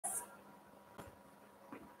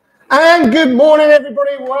And good morning,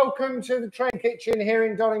 everybody. Welcome to the Train Kitchen here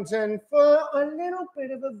in Donington for a little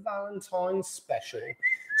bit of a Valentine's special.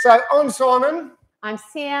 So I'm Simon. I'm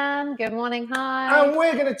Tian. Good morning. Hi. And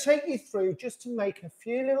we're going to take you through just to make a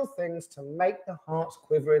few little things to make the hearts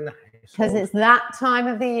quiver in the house. Because it's that time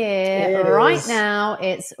of the year. Right now,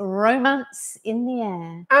 it's romance in the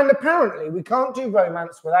air. And apparently we can't do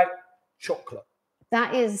romance without chocolate.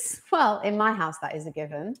 That is, well, in my house, that is a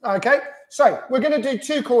given. Okay, so we're going to do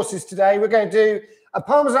two courses today. We're going to do a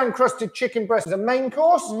Parmesan Crusted Chicken breast as a main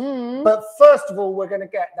course. But first of all, we're going to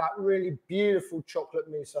get that really beautiful chocolate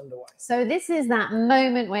mousse underway. So this is that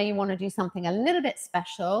moment where you want to do something a little bit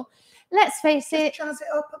special. Let's face it, jazz it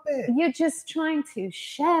up a bit. You're just trying to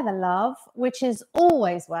share the love, which is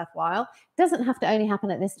always worthwhile. Doesn't have to only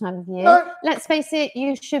happen at this time of year. No. Let's face it,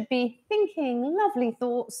 you should be thinking lovely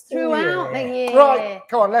thoughts throughout the year. Right,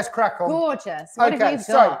 come on, let's crack on. Gorgeous. What have you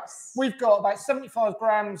got? So we've got about 75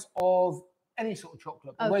 grams of any sort of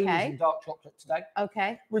chocolate. We're using dark chocolate today.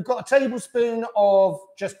 Okay. We've got a tablespoon of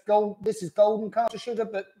just gold. This is golden caster sugar,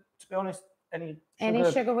 but to be honest,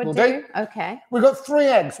 any sugar would do. Okay. We've got 3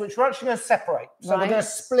 eggs, which we're actually going to separate. So we're going to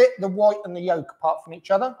split the white and the yolk apart from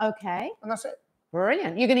each other. Okay. And that's it.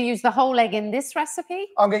 Brilliant. You're going to use the whole egg in this recipe?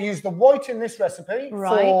 I'm going to use the white in this recipe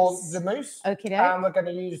for the mousse. Okay. And we're going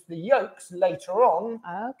to use the yolks later on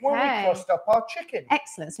when we crust up our chicken.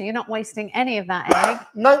 Excellent. So you're not wasting any of that egg?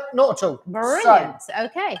 No, not at all. Brilliant. So,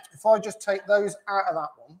 okay. If I just take those out of that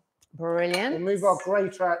one. Brilliant. We'll move our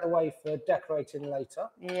grater out of the way for decorating later.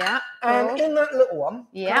 Yeah. And in that little one,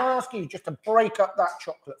 can I ask you just to break up that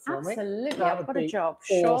chocolate for me? Absolutely. I've got a job.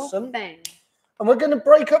 Awesome. Sure thing. And we're going to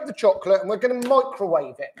break up the chocolate and we're going to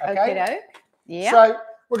microwave it, okay? Yeah. So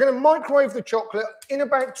we're going to microwave the chocolate in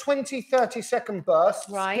about 20, 30-second bursts,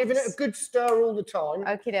 giving it a good stir all the time.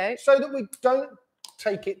 So that we don't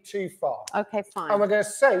take it too far. Okay, fine. And we're going to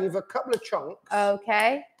save a couple of chunks.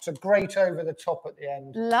 To grate over the top at the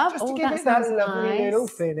end. Just to give it that lovely little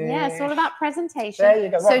finish. Yeah, it's all about presentation. There you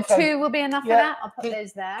go. Right, so 2 will be enough for that. I'll put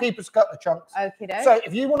those there. Keep us a couple of chunks. So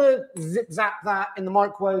if you want to zip-zap that in the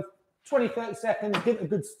microwave, 20, 30 seconds, give it a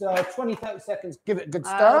good stir. 20, 30 seconds, give it a good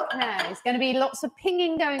stir. Okay, it's going to be lots of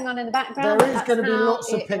pinging going on in the background. There is going to be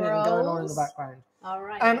lots of pinging going on in the background. All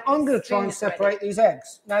right. And I'm going to try and separate these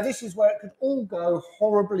eggs. Now, this is where it could all go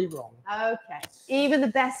horribly wrong. Okay. Even the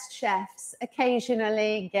best chefs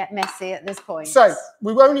occasionally get messy at this point. So,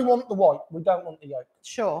 we only want the white. We don't want the yolk.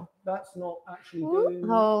 Sure. That's not actually doing...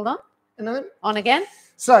 Hold on. No. On again.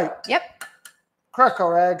 So, crack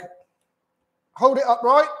our egg. Hold it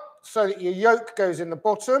upright so that your yolk goes in the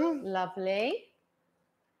bottom. Lovely.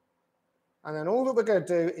 And then all that we're going to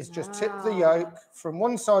do is just tip the yolk from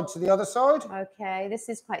one side to the other side. Okay, this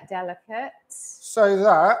is quite delicate. So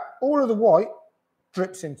that all of the white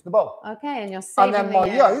drips into the bowl. Okay, and you're saving And then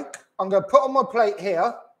my yolk, I'm going to put on my plate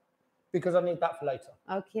here because I need that for later.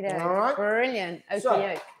 Okay, all right. Brilliant. Okie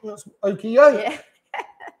yolk. That's okie yolk.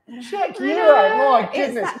 Yeah. Check you out. My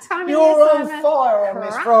goodness. You're on fire on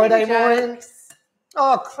this Friday morning.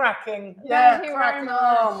 Oh, cracking. Thank you cracking. Very much.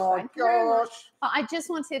 Oh, my gosh. But I just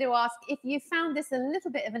wanted to ask if you found this a little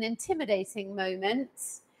bit of an intimidating moment.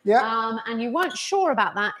 And you weren't sure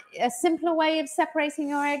about that. A simpler way of separating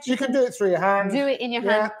your eggs? You can do it through your hand. Do it in your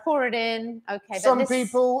hand. Pour it in. Okay. Some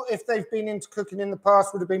people, if they've been into cooking in the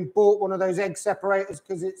past, would have been bought one of those egg separators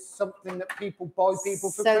because it's something that people buy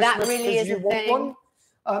people for Christmas. So that really is a thing?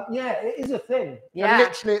 Yeah, it is a thing. Yeah. And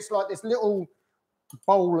literally, it's like this little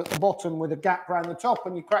bowl at the bottom with a gap around the top,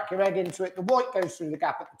 and you crack your egg into it. The white goes through the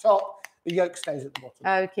gap at the top. The yolk stays at the bottom.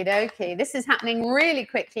 Okie dokie. This is happening really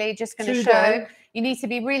quickly. Just going to show. You need to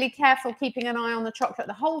be really careful keeping an eye on the chocolate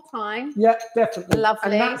the whole time. Yeah, definitely.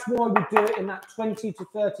 Lovely. And that's why we do it in that 20 to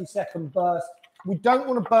 30-second burst. We don't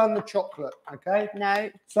want to burn the chocolate, okay? No.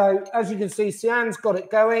 So as you can see, Sian's got it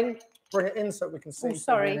going. Bring it in so we can see. Oh,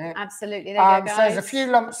 sorry. Absolutely. There you go, guys. So there's a few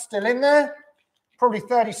lumps still in there. Probably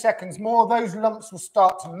 30 seconds more. Those lumps will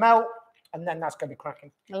start to melt, and then that's going to be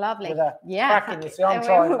cracking. Lovely. Cracking, you see, I'm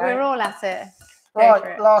trying. We're all at it.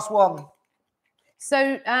 Right, last one.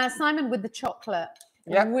 So, Simon, with the chocolate,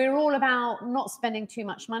 we're all about not spending too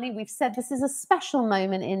much money. We've said this is a special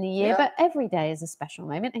moment in the year, but every day is a special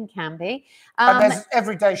moment and can be. And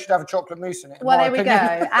every day should have a chocolate mousse in it. Well, there we go.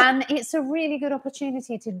 And it's a really good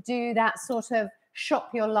opportunity to do that sort of shop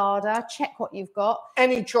your larder, check what you've got.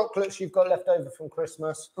 Any chocolates you've got left over from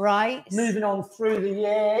Christmas. Right. Moving on through the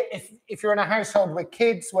year, if you're in a household with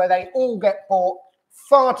kids where they all get bought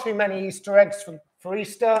far too many Easter eggs for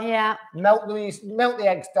Easter. Yeah. Melt the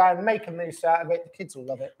eggs down, make a mousse out of it. The kids will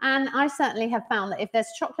love it. And I certainly have found that if there's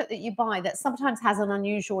chocolate that you buy that sometimes has an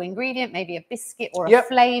unusual ingredient, maybe a biscuit or a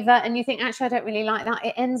flavour, and you think, actually, I don't really like that,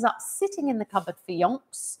 it ends up sitting in the cupboard for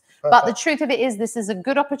yonks. But the truth of it is, this is a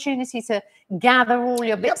good opportunity to gather all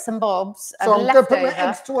your bits and bobs. So I'm going to put my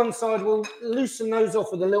eggs to one side. We'll loosen those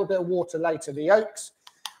off with a little bit of water later, the yolks.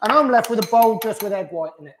 And I'm left with a bowl just with egg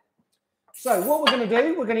white in it. So what we're going to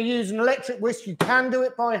do, we're going to use an electric whisk. You can do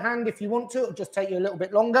it by hand if you want to. It'll just take you a little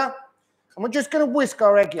bit longer. And we're just going to whisk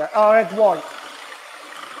our egg white.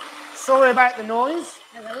 Sorry about the noise.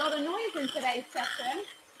 There's a lot of noise in today's session.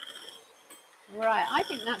 Right, I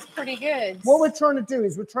think that's pretty good. What we're trying to do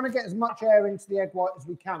is we're trying to get as much air into the egg white as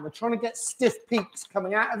we can. We're trying to get stiff peaks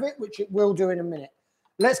coming out of it, which it will do in a minute.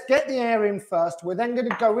 Let's get the air in first. We're then going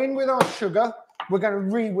to go in with our sugar. We're going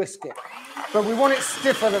to re-whisk it. But we want it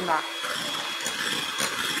stiffer than that.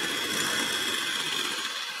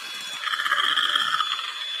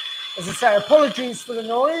 As I say, apologies for the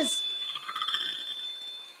noise.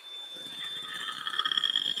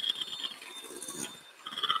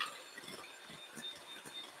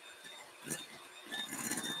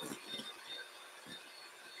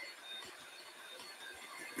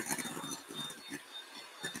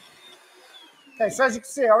 Okay, so as you can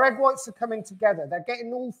see, our egg whites are coming together. They're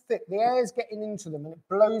getting all thick. The air is getting into them and it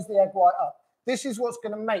blows the egg white up. This is what's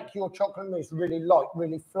going to make your chocolate mousse really light,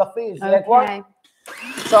 really fluffy, is the egg white.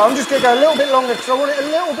 So I'm just going to go a little bit longer because I want it a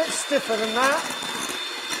little bit stiffer than that.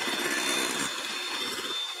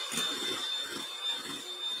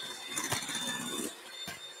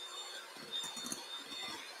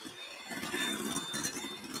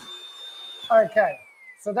 Okay,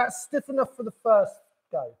 so that's stiff enough for the first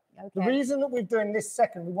go. Okay. The reason that we're doing this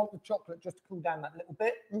second, we want the chocolate just to cool down that little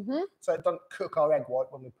bit, so it doesn't cook our egg white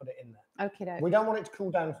when we put it in there. Okay. We don't want it to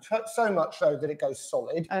cool down so much so that it goes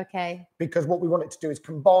solid. Okay. Because what we want it to do is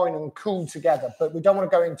combine and cool together, but we don't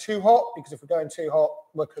want to go in too hot, because if we're going too hot,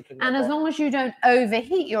 we're cooking. And as long as you don't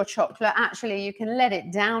overheat your chocolate, actually you can let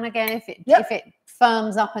it down again if it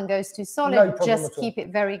firms up and goes too solid. Just keep it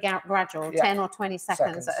very gradual, 10 or 20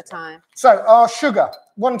 seconds at a time. So our sugar,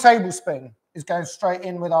 1 tablespoon. Is going straight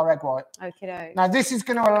in with our egg white. Okay. Now this is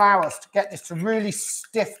going to allow us to get this to really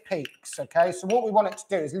stiff peaks. Okay, so what we want it to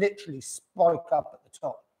do is literally spike up at the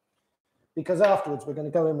top, because afterwards we're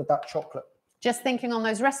going to go in with that chocolate. Just thinking on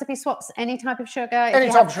those recipe swaps, any type of sugar,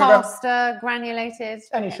 any type of sugar, pasta, granulated,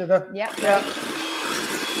 any sugar. Yeah.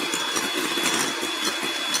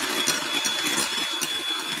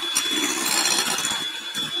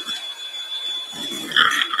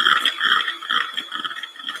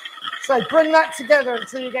 So bring that together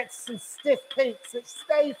until you get some stiff peaks that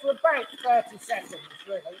stay for about 30 seconds,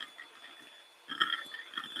 really.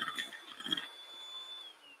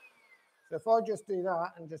 So if I just do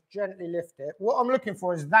that and just gently lift it, what I'm looking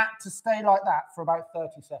for is that to stay like that for about 30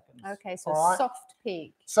 seconds. Okay, so a soft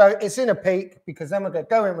peak. So it's in a peak, because then we're going to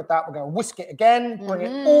go in with that. We're going to whisk it again, bring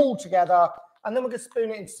it all together, and then we're going to spoon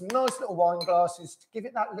it into some nice little wine glasses to give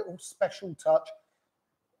it that little special touch.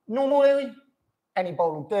 Normally, any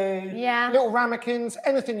bowl will do. Yeah. Little ramekins,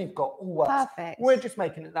 anything you've got, all works. Perfect. We're just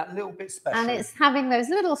making it that little bit special. And it's having those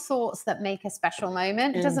little thoughts that make a special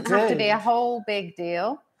moment. It doesn't have to be a whole big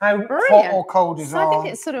deal. How hot or cold is I think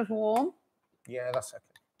it's sort of warm. Yeah, that's okay.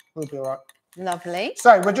 We'll be all right. Lovely.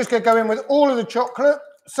 So we're just going to go in with all of the chocolate.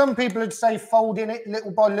 Some people would say fold in it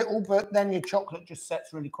little by little, but then your chocolate just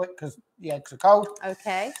sets really quick because the eggs are cold.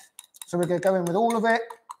 Okay. So we're going to go in with all of it.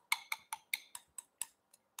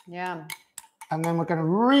 Yeah. And then we're going to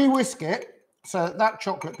re-whisk it so that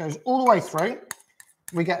chocolate goes all the way through.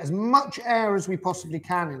 We get as much air as we possibly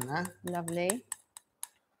can in there. Lovely.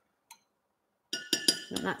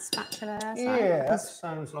 And that spatula there. Yeah, that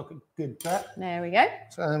sounds like a good bet. There we go.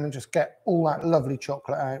 So then we just get all that lovely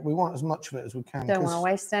chocolate out. We want as much of it as we can. Don't want to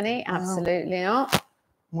waste any. Absolutely not.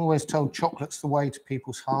 I'm always told chocolate's the way to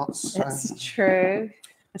people's hearts. So. It's true.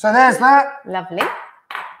 So there's that. Lovely.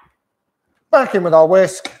 Back in with our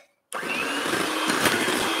whisk.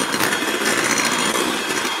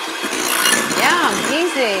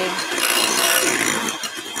 Easy.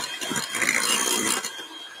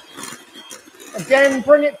 Again,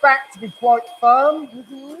 bring it back to be quite firm.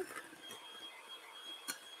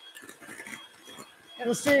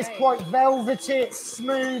 You'll see it's quite velvety, it's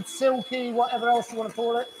smooth, silky, whatever else you want to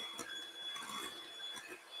call it.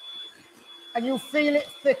 And you'll feel it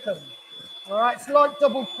thicken. All right, it's like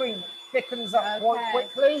double cream. It thickens up quite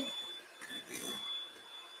quickly.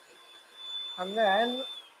 And then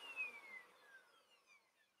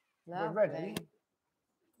we're ready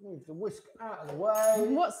Move the whisk out of the way.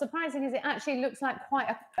 What's surprising is it actually looks like quite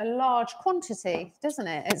a large quantity, doesn't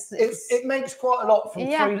it? It makes quite a lot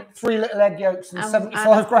from three little egg yolks and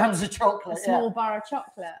 75 grams of chocolate. A small bar of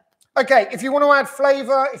chocolate. Okay, if you want to add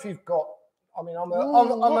flavour, if you've got, I mean, I'm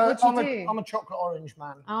a chocolate orange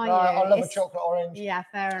man. I love a chocolate orange. Yeah,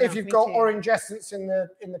 fair enough. If you've got orange essence in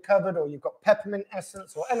the cupboard, or you've got peppermint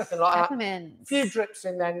essence or anything like that, a few drips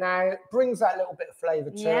in there now, brings that little bit of flavour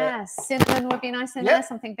to it. Yeah, cinnamon would be nice in there.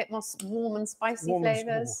 Something a bit more warm and spicy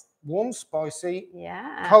flavours. Warm, spicy.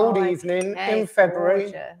 Yeah. Cold evening in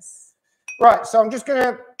February. Gorgeous. Right, so I'm just going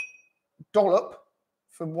to dollop,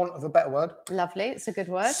 for want of a better word. Lovely, it's a good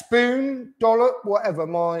word. Spoon, dollop, whatever,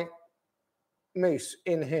 my mousse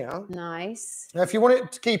in here. Nice. Now, if you want it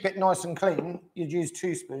to keep it nice and clean, you'd use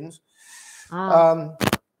 2 spoons. Yeah,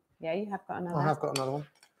 you have got another. I have got another one.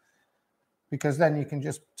 Because then you can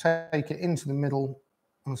just take it into the middle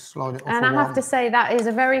and slide it off. And I have to say that is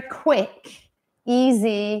a very quick,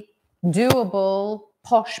 easy, doable,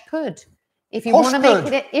 posh pud. If you want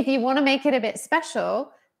to make it a bit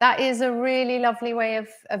special, that is a really lovely way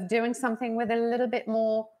of doing something with a little bit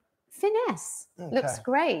more finesse. Okay. Looks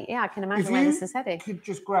great. Yeah, I can imagine where this is headed. If you could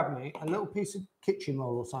just grab me a little piece of kitchen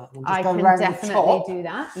roll or something. I can definitely do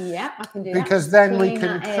that. Yeah, I can do that. Because then we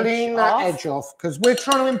can clean that edge off. Because we're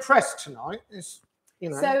trying to impress tonight.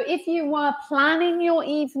 So if you were planning your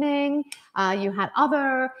evening, you had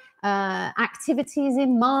other activities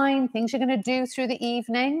in mind, things you're going to do through the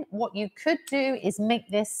evening, what you could do is make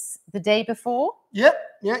this the day before. Yep.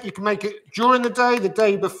 Yeah, you can make it during the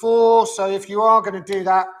day before. So if you are going to do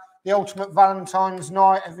that, the ultimate Valentine's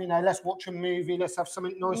night of, let's watch a movie, let's have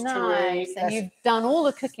something nice to eat. And you've done all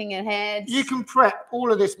the cooking ahead. You can prep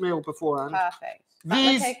all of this meal beforehand. Perfect.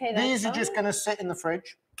 These are just going to sit in the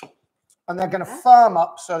fridge, and they're going to firm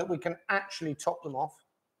up so that we can actually top them off.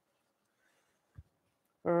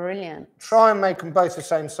 Brilliant. Try and make them both the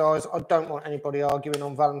same size. I don't want anybody arguing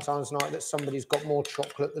on Valentine's night that somebody's got more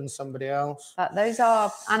chocolate than somebody else. But those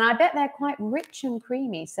are, and I bet they're quite rich and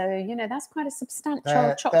creamy. So, that's quite a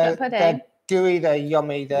substantial chocolate pudding. They're gooey, they're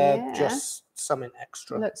yummy, they're just something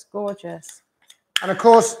extra. Looks gorgeous. And of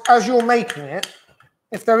course, as you're making it,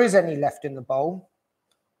 if there is any left in the bowl,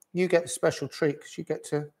 you get the special treat because you get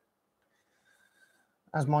to,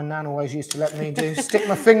 as my nan always used to let me do, stick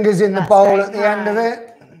my fingers in the bowl at the end of it.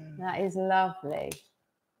 That is lovely.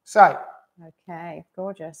 So. Okay,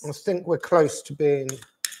 gorgeous. I think we're close to being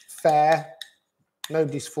fair.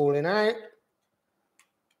 Nobody's falling out.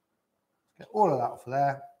 Get all of that off of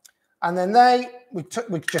there. And then we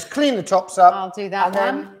just clean the tops up. I'll do that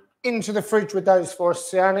then into the fridge with those for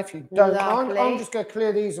us, Sian, if you don't mind. I'm just going to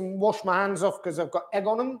clear these and wash my hands off because I've got egg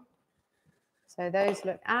on them. So those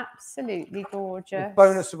look absolutely gorgeous. The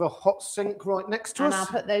bonus of a hot sink right next to us. And I'll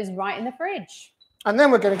put those right in the fridge. And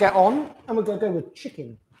then we're going to get on and we're going to go with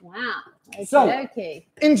chicken. Wow. So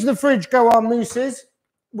into the fridge go our mousses.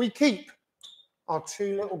 We keep our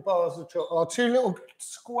 2 little bars of chocolate, our 2 little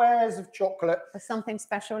squares of chocolate. For something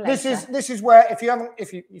special later. This is where if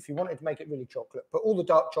you wanted to make it really chocolate, put all the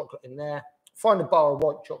dark chocolate in there. Find a bar of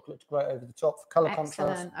white chocolate to grate over the top for colour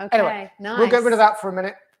contrast. Okay, anyway, nice. We'll get rid of that for a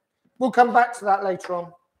minute. We'll come back to that later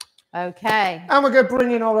on. Okay. And we're going to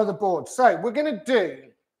bring in our other board. So we're going to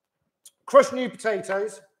do crushed new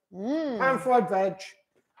potatoes, pan-fried veg,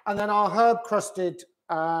 and then our herb-crusted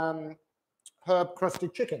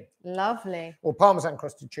chicken. Lovely. Or Parmesan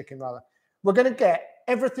crusted chicken, rather. We're going to get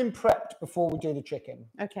everything prepped before we do the chicken.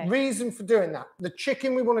 Okay. Reason for doing that. The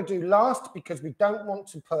chicken we want to do last because we don't want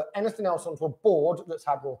to put anything else onto a board that's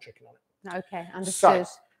had raw chicken on it. Okay, understood.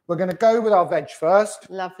 So, we're going to go with our veg first.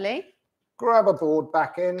 Lovely. Grab a board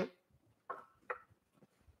back in.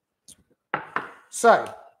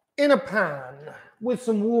 So, in a pan with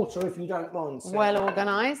some water, if you don't mind. Sarah. Well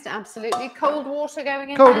organised, absolutely. Cold water going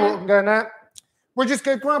in Cold water going there. We're just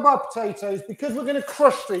going to grab our potatoes. Because we're going to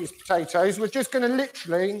crush these potatoes, we're just going to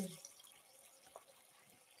literally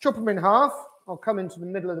chop them in half. I'll come into the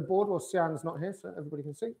middle of the board while Sian's not here so everybody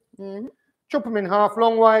can see. Chop them in half,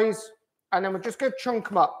 long ways. And then we're just going to chunk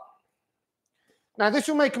them up. Now, this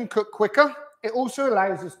will make them cook quicker. It also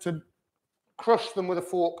allows us to crush them with a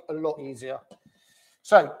fork a lot easier.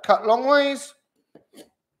 So, cut long ways.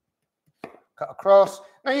 Cut across.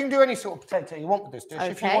 Now, you can do any sort of potato you want with this dish.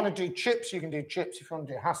 Okay. If you want to do chips, you can do chips. If you want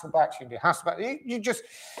to do Hasselbacks, you can do Hasselbacks. You just...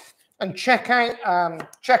 And check out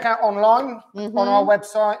online on our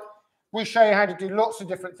website. We show you how to do lots of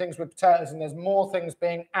different things with potatoes, and there's more things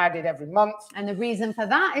being added every month. And the reason for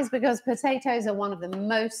that is because potatoes are one of the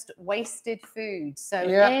most wasted foods. So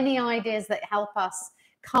any ideas that help us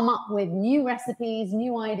come up with new recipes,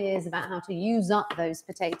 new ideas about how to use up those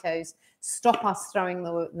potatoes, stop us throwing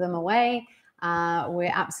them away.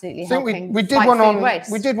 We're absolutely helping we did fight one food on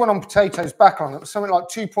waste. we did one on potatoes back on. It was something like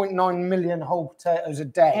 2.9 million whole potatoes a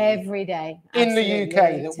day every day in the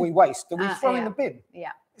UK that we waste, that we throw in the bin.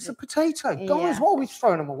 Yeah. It's a potato. Guys, why are we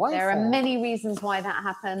throwing them away There for? are many reasons why that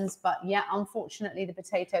happens, but yeah, unfortunately, the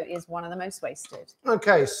potato is one of the most wasted.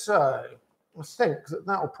 Okay, so I think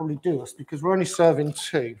that'll probably do us because we're only serving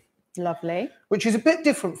 2. Lovely. Which is a bit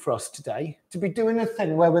different for us today, to be doing a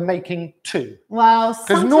thing where we're making 2. Well,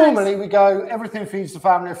 because normally we go, everything feeds the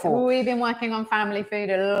family of 4. We've been working on family food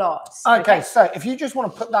a lot. Okay, so if you just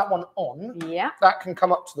want to put that one on, that can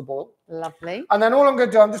come up to the boil. Lovely. And then all I'm going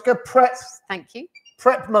to do, I'm just going to prep. Thank you.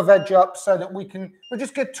 Prep my veg up so that we're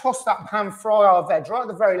just going to toss that pan fry our veg right at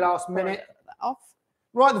the very last minute.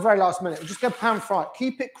 Right at the very last minute. We're just going to pan fry it,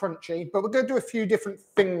 keep it crunchy, but we're going to do a few different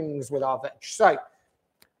things with our veg. So,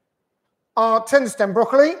 our Tenderstem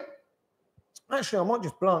broccoli. Actually, I might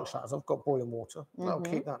just blanch that as I've got boiling water. That'll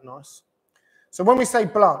keep that nice. So when we say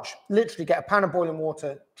blanch, literally get a pan of boiling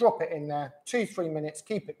water, drop it in there, 2-3 minutes,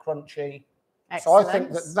 keep it crunchy. Excellent. So I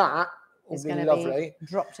think that will be lovely.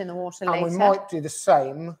 Dropped in the water later. And we might do the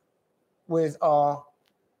same with our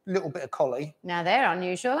little bit of collie. Now they're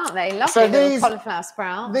unusual, aren't they? Lovely so little cauliflower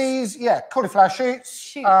sprouts. These, cauliflower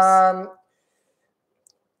shoots.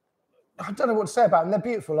 I don't know what to say about them. They're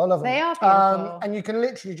beautiful. I love them. They are beautiful. And you can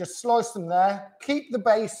literally just slice them there. Keep the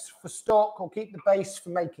base for stock or keep the base for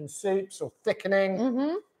making soups or thickening.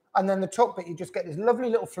 And then the top bit, you just get this lovely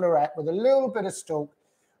little floret with a little bit of stalk.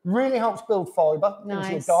 Really helps build fibre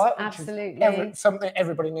into your diet, which is something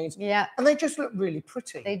everybody needs. Yeah. And they just look really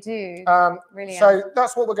pretty. They do. Really. So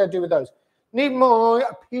that's what we're going to do with those. Need my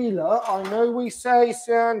peeler. I know we say,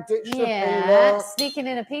 Sam, ditch the peeler. Sneaking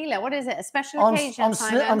in a peeler. What is it? A special occasion,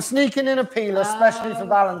 I'm sneaking in a peeler, especially for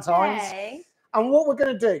Valentine's. And what we're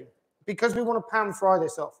going to do, because we want to pan fry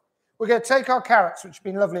this off, we're going to take our carrots, which have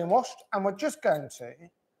been lovely and washed, and we're just going to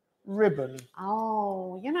ribbon.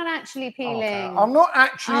 Oh, you're not actually peeling. Okay. I'm not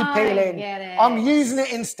actually peeling. I get it. I'm using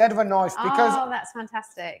it instead of a knife because that's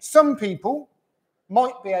fantastic. Some people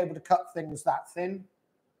might be able to cut things that thin.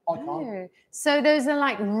 I can't. So those are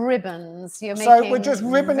like ribbons. You're making. So we're just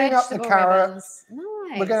ribboning up the carrot. Nice.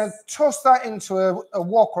 We're going to toss that into a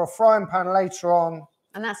wok or a frying pan later on.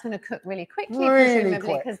 And that's going to cook really quickly,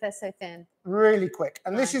 presumably, because they're so thin. Really quick.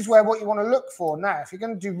 And this is where what you want to look for now. If you're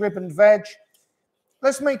going to do ribboned veg,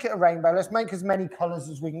 let's make it a rainbow. Let's make as many colours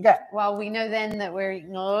as we can get. Well, we know then that we're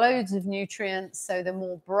eating loads of nutrients. So the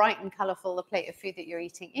more bright and colourful the plate of food that you're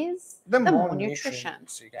eating is, the more nutrition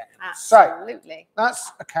you get. Absolutely. So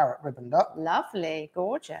that's a carrot ribboned up. Lovely.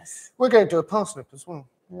 Gorgeous. We're going to do a parsnip as well.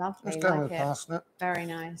 Lovely. Let's go with a parsnip. Very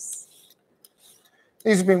nice.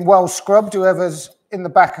 These have been well scrubbed. Whoever's in the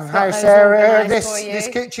back of house area, this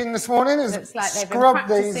kitchen this morning has like scrubbed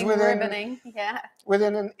these within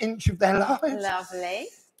 1 inch of their lives. Lovely.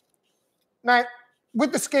 Now,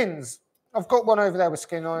 with the skins, I've got one over there with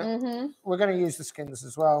skin on it. We're going to use the skins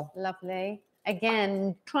as well. Lovely.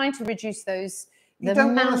 Again, trying to reduce the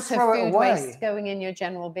amount of food waste going in your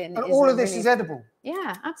general bin. And all of this is edible.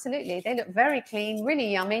 Yeah, absolutely. They look very clean,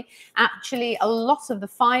 really yummy. Actually, a lot of the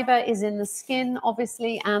fibre is in the skin,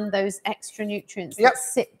 obviously, and those extra nutrients that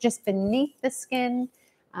sit just beneath the skin.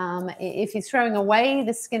 If you're throwing away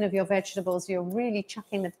the skin of your vegetables, you're really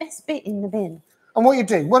chucking the best bit in the bin. And what you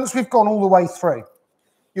do, once we've gone all the way through,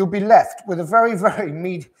 you'll be left with a very,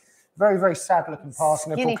 very sad-looking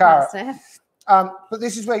parsnip or carrot. But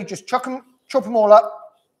this is where you just chop them all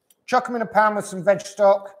up, chuck them in a pan with some veg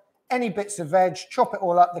stock, any bits of veg, chop it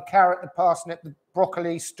all up, the carrot, the parsnip, the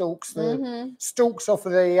broccoli, stalks, the stalks off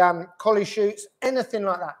of the collie shoots, anything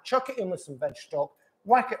like that. Chuck it in with some veg stock,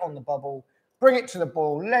 whack it on the bubble, bring it to the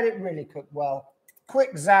boil, let it really cook well.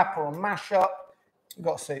 Quick zap or a mash up, you've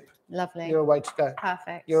got soup. Lovely. You're away to go.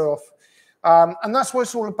 Perfect. You're off. And that's what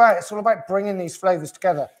it's all about. It's all about bringing these flavours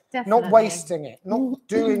together. Definitely. Not wasting it, not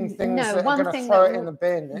doing things that are going to throw it in the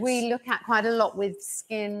bin. We look at quite a lot with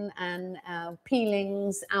skin and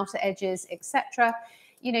peelings, outer edges, etc.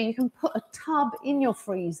 You know, you can put a tub in your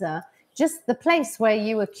freezer, just the place where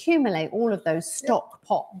you accumulate all of those stock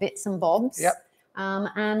pot bits and bobs.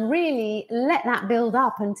 And really let that build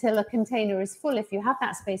up until a container is full. If you have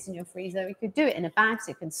that space in your freezer, you could do it in a bag, so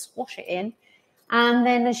you can squash it in. And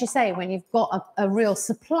then, as you say, when you've got a real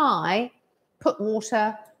supply, put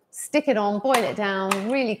water, stick it on, boil it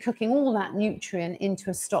down, really cooking all that nutrient into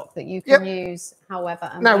a stock that you can use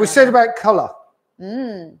however. Now, we said about colour.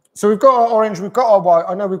 So we've got our orange, we've got our white.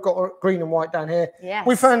 I know we've got our green and white down here. Yes.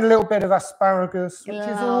 We found a little bit of asparagus, which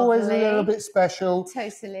is always a little bit special.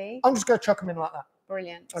 Totally. I'm just going to chuck them in like that.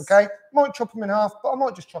 Brilliant. Okay, might chop them in half, but I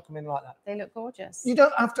might just chop them in like that. They look gorgeous. You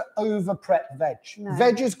don't have to over prep veg. No.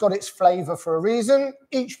 Veg has got its flavour for a reason.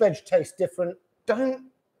 Each veg tastes different. Don't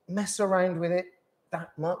mess around with it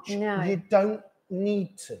that much. No. You don't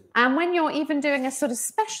need to. And when you're even doing a sort of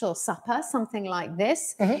special supper, something like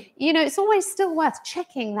this, you know, it's always still worth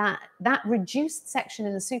checking that reduced section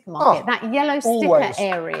in the supermarket, that yellow sticker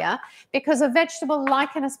area, because a vegetable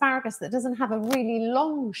like an asparagus that doesn't have a really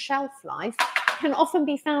long shelf life can often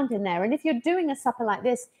be found in there. And if you're doing a supper like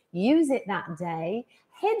this, use it that day.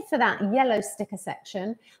 Head for that yellow sticker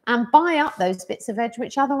section and buy up those bits of veg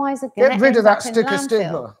which otherwise are going to get rid of that sticker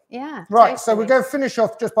stigma. Yeah. Right. Totally. So we're going to finish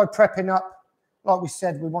off just by prepping up. Like we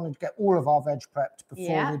said, we wanted to get all of our veg prepped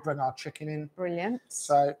before we bring our chicken in. Brilliant.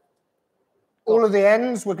 So all of the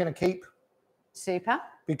ends we're going to keep. Super.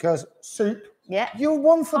 Because soup. Yeah. You're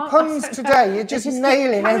one for puns today. You're just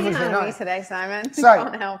nailing everything. Me today, Simon. So,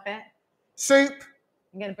 can't help it. Soup.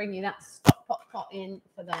 I'm going to bring you that stock pot in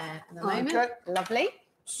for there at the moment. Okay. Lovely.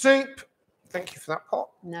 Soup. Thank you for that pot.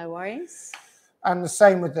 No worries. And the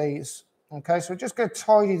same with these. Okay, so we're just going to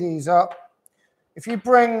tidy these up. If you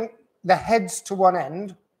bring the heads to one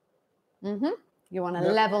end. You want to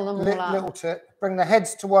level them all up. Little tip. Bring the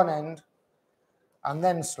heads to one end and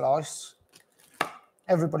then slice.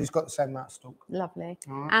 Everybody's got the same amount of stock. Lovely.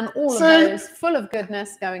 And all of those full of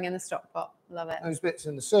goodness going in the stock pot. Love it. Those bits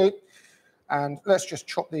in the soup. And let's just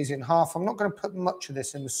chop these in half. I'm not going to put much of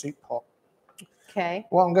this in the soup pot. Okay.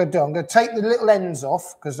 What I'm going to do, I'm going to take the little ends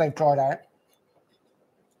off because they've dried out.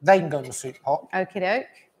 They can go in the soup pot. Okie doke.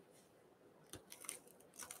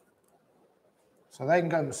 So they can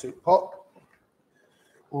go in the soup pot,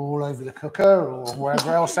 all over the cooker or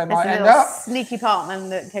wherever else they might end up. Sneaky partman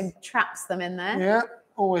that traps them in there. Yeah,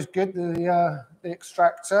 always good, the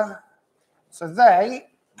extractor. So they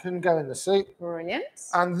can go in the soup. Brilliant.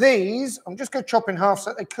 And these, I'm just going to chop in half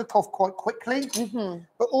so that they cook off quite quickly,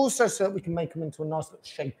 but also so that we can make them into a nice little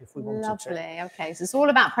shape if we wanted to. Lovely. Okay, so it's all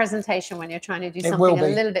about presentation when you're trying to do something a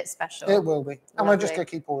little bit special. It will be. And we're just going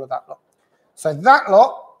to keep all of that lot. So that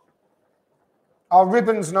lot, our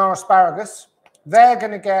ribbons and our asparagus, they're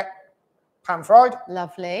going to get pan fried.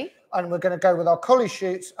 Lovely. And we're going to go with our collie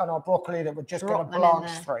shoots and our broccoli that we're just going to blanch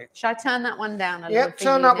through. Shall I turn that one down a little? Yep,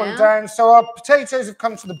 turn that one down. So our potatoes have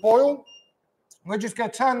come to the boil. We're just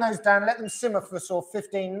going to turn those down, let them simmer for sort of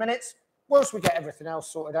 15 minutes whilst we get everything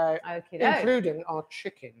else sorted out, including our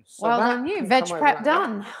chicken. So well done you. Veg prep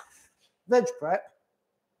done. Veg prep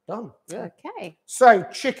done. Yeah. Okay. So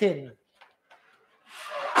chicken.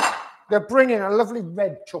 They're bringing a lovely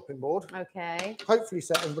red chopping board. Okay. Hopefully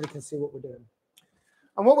so everybody can see what we're doing.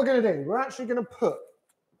 And what we're going to do, we're actually going to put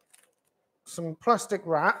some plastic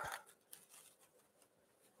wrap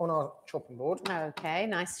on our chopping board. Okay,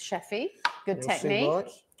 nice chefy. Good technique.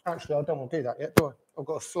 Actually, I don't want to do that yet, do I? I've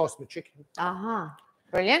got to slice my chicken.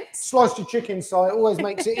 Brilliant. Sliced your chicken, so it always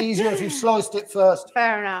makes it easier if you've sliced it first.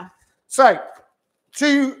 Fair enough. So,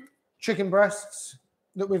 2 chicken breasts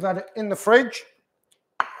that we've had in the fridge.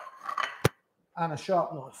 And a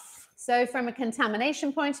sharp knife. So from a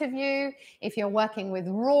contamination point of view, if you're working with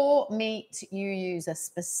raw meat, you use a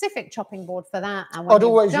specific chopping board for that. And when I'd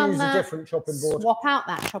always use a different chopping board. Swap out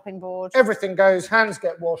that chopping board. Everything goes, hands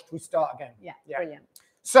get washed, we start again. Yeah. Brilliant.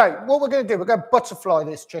 So what we're going to do, we're going to butterfly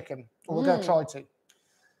this chicken. Or we're going to try to.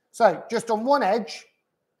 So just on one edge,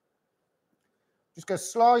 just go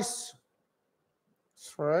slice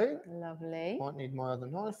through. Lovely. Might need my other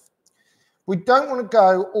knife. We don't want to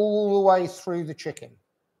go all the way through the chicken.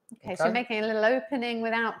 Okay, so making a little opening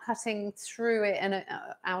without cutting through it and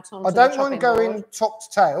out onto the chopping board. I don't want to go in top to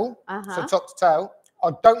tail. So top to tail. I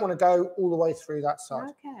don't want to go all the way through that side.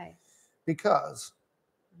 Okay. Because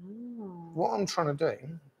what I'm trying to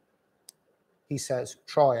do, he says,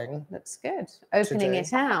 trying. Looks good. Opening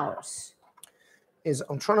it out. Is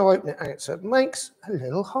I'm trying to open it out so it makes a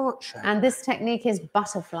little heart shape. And this technique is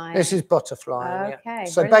butterflying. This is butterflying. Okay.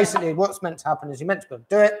 So basically what's meant to happen is you're meant to be able to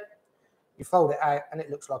do it, you fold it out and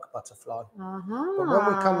it looks like a butterfly. But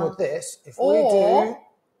when we come with this, if we do,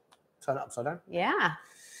 turn it upside down. Yeah.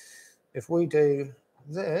 If we do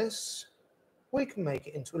this, we can make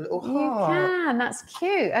it into a little heart. You can, that's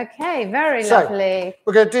cute. Okay, very lovely.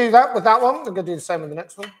 We're going to do that with that one. We're going to do the same with the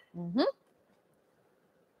next one.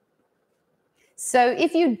 So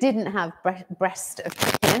if you didn't have breast of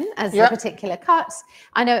chicken as the particular cut,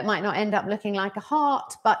 I know it might not end up looking like a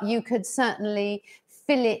heart, but you could certainly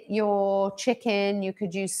fillet your chicken. You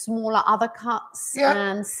could use smaller other cuts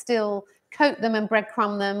and still coat them and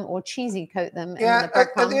breadcrumb them or cheesy coat them. Yeah,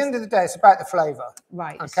 at the end of the day, it's about the flavour.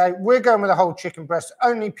 Right. Okay, we're going with a whole chicken breast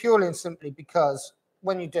only purely and simply because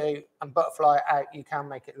when you do and butterfly it out, you can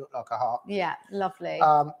make it look like a heart. Yeah, lovely.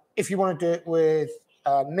 If you want to do it with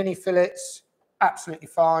mini fillets, absolutely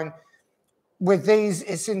fine. With these,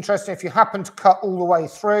 it's interesting. If you happen to cut all the way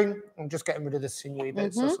through, I'm just getting rid of the sinewy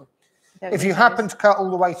bits. If you happen to cut all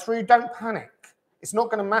the way through, don't panic. It's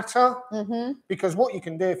not going to matter because what you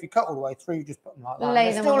can do if you cut all the way through, you just put them like that. Lay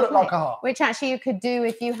They them still on look the like plate, a heart. which actually you could do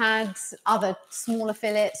if you had other smaller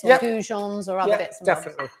fillets or goujons or other bits and bobs.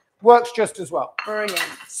 Definitely. Works just as well. Brilliant.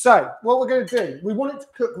 So what we're going to do, we want it to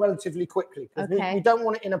cook relatively quickly because we don't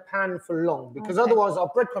want it in a pan for long because otherwise our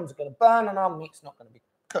breadcrumbs are going to burn and our meat's not going to be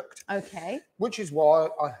cooked. Okay. Which is why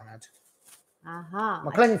I had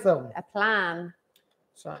my cling film. A plan.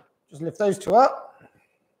 So just lift those two up.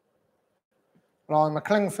 Lie my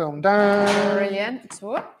cling film down. Brilliant.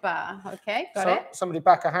 Whoop-a. Okay, got it. Somebody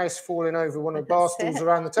back a house falling over one of the bar stools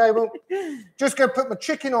around the table. Just going to put my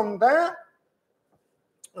chicken on there.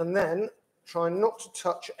 And then try not to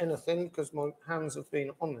touch anything because my hands have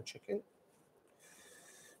been on the chicken.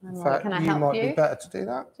 In fact, you might be better to do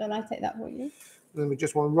that. Shall I take that for you? Then we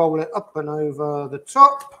just want to roll it up and over the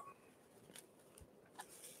top.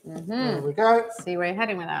 There we go. See where you're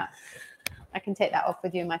heading with that. I can take that off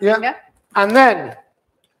with you in my finger. And then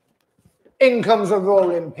in comes a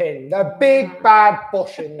rolling pin, the big bad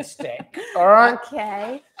bushing stick. All right.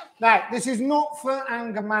 Okay. Now, this is not for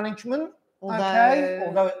anger management.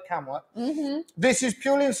 Although it can work. This is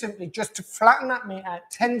purely and simply just to flatten that meat out,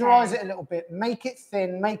 tenderize it a little bit, make it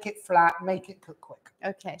thin, make it flat, make it cook quick.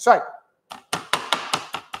 Okay. So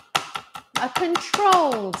a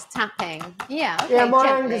controlled tapping. Yeah. Okay, yeah,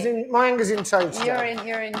 my anger's in tow today.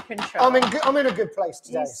 You're in control. I'm in a good place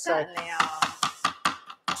today. You certainly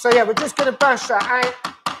are. So yeah, we're just going to bash that out,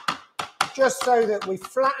 just so that we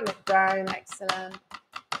flatten it down. Excellent.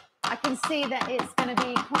 I can see that it's going to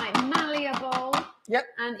be quite malleable. Yep.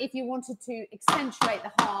 And if you wanted to accentuate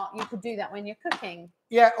the heart, you could do that when you're cooking.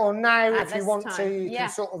 Yeah, or now if you want to, you can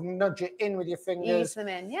sort of nudge it in with your fingers. Ease them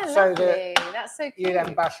in. Yeah, lovely. That's so cute. You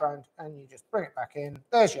then bash around and you just bring it back in.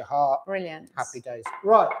 There's your heart. Brilliant. Happy days.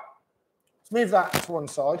 Right. Let's move that to one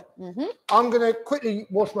side. I'm going to quickly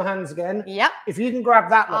wash my hands again. Yep. If you can grab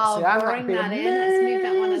that, I'll bring that in. Let's move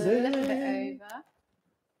that one a little bit over.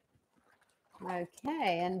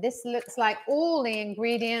 Okay, and this looks like all the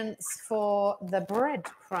ingredients for the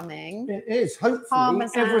breadcrumbing. It is, hopefully,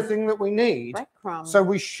 Parmesan everything that we need. Breadcrumbs. So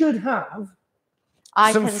we should have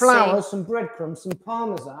some flour, some breadcrumbs, some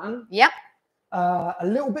Parmesan. Yep. A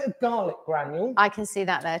little bit of garlic granule. I can see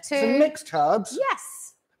that there too. Some mixed herbs.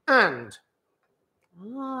 Yes. And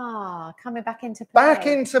coming back into play. Back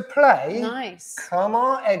into play. Nice. Come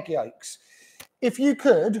our egg yolks. If you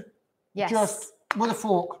could, yes, just with a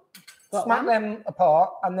fork, smack them apart,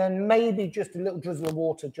 and then maybe just a little drizzle of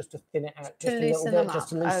water just to thin it out, just a little bit, just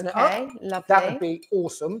to loosen it up. Lovely. That would be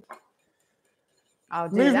awesome. I'll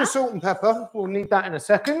do Move that. the salt and pepper. We'll need that in a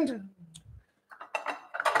second.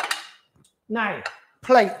 Now,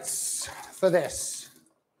 plates for this.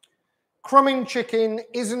 Crumbing chicken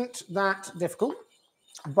isn't that difficult,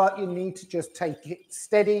 but you need to just take it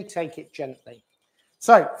steady, take it gently.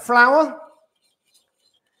 So, flour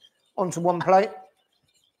onto one plate.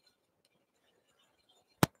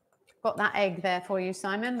 Got that egg there for you,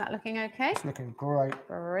 Simon. That looking okay? It's looking great.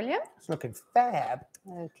 Brilliant. It's looking fab.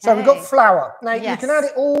 Okay. So we've got flour. Now, yes, you can add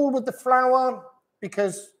it all with the flour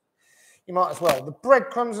because you might as well. The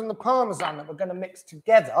breadcrumbs and the Parmesan that we're going to mix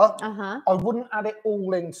together, I wouldn't add it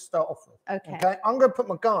all in to start off with. Okay. I'm going to put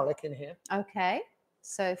my garlic in here. Okay.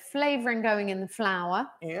 So flavouring going in the flour.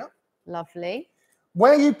 Yeah. Lovely.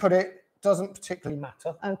 Where you put it doesn't particularly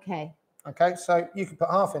matter. Okay. Okay, so you can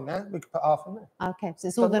put half in there. We could put half in there. Okay, so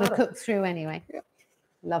it's all going to cook through anyway. Yeah.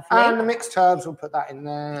 Lovely. And the mixed herbs, we'll put that in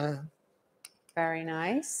there. Very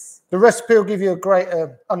nice. The recipe will give you a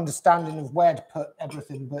greater understanding of where to put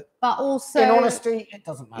everything, but also, in honesty, it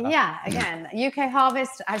doesn't matter. Yeah, again, UK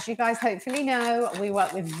Harvest, as you guys hopefully know, we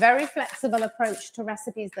work with very flexible approach to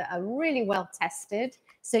recipes that are really well tested.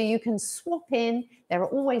 So you can swap in. There are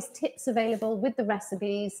always tips available with the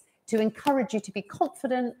recipes to encourage you to be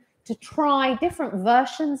confident, to try different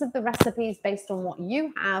versions of the recipes based on what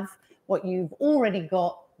you have, what you've already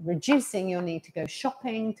got, reducing your need to go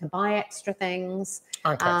shopping, to buy extra things.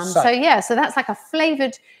 Okay, so that's like a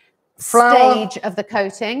flavoured stage of the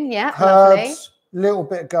coating. Yeah, herbs, lovely. Little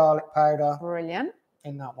bit of garlic powder. Brilliant.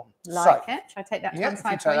 In that one. Like it. Shall I take that to one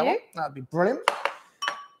side for you? That'd be brilliant.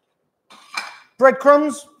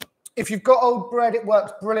 Breadcrumbs. If you've got old bread, it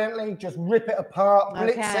works brilliantly. Just rip it apart,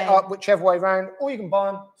 blitz it up, whichever way around, or you can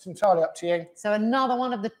buy them. It's entirely up to you. So another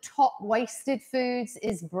one of the top wasted foods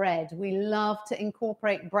is bread. We love to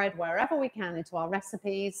incorporate bread wherever we can into our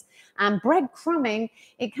recipes. And bread crumbing,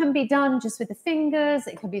 it can be done just with the fingers.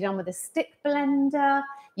 It can be done with a stick blender.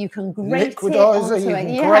 You can grate Liquidizer, it. You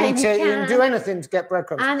can grate it. You can do anything to get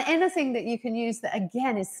breadcrumbs. And anything that you can use that,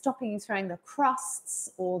 again, is stopping you throwing the crusts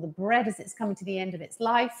or the bread as it's coming to the end of its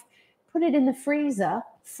life. Put it in the freezer,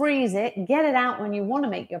 freeze it, get it out when you want to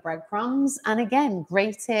make your breadcrumbs, and again,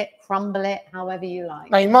 grate it, crumble it, however you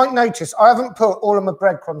like. Now, you might notice I haven't put all of my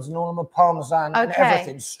breadcrumbs and all of my Parmesan and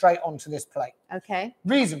everything straight onto this plate. Okay.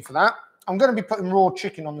 Reason for that, I'm going to be putting raw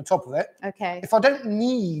chicken on the top of it. Okay. If I don't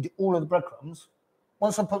need all of the breadcrumbs,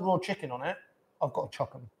 once I put raw chicken on it, I've got to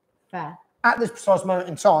chuck them. Fair. At this precise moment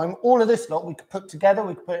in time, all of this lot we could put together.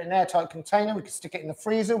 We could put it in an airtight container. We could stick it in the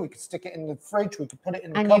freezer. We could stick it in the fridge. We could put it in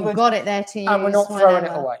the cupboard. And you've got it there to use. And we're not throwing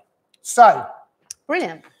it away. So,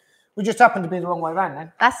 brilliant. We just happened to be the wrong way around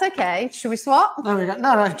then. That's okay. Should we swap? No, we don't.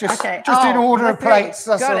 No, just in order of plates.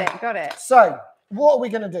 That's got all. it. Got it. So, what are we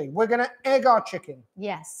going to do? We're going to egg our chicken.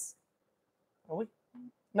 Yes. Are we?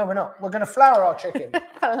 No, we're not. We're going to flour our chicken.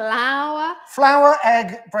 Flour,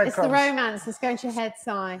 egg, breadcrumbs. It's the romance that's going to your head,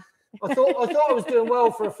 Si. I thought I was doing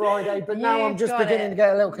well for a Friday, but now I'm just beginning to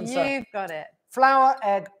get a little concerned. You've got it. Flour,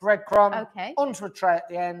 egg, breadcrumb. Okay. Onto a tray at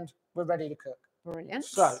the end. We're ready to cook. Brilliant.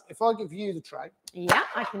 So, if I give you the tray. Yeah,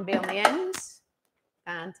 I can be on the end.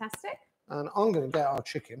 Fantastic. And I'm going to get our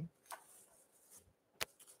chicken.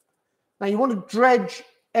 Now, you want to dredge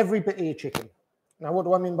every bit of your chicken. Now, what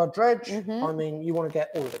do I mean by dredge? I mean, you want to get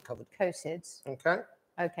all of it covered. Coated. Okay.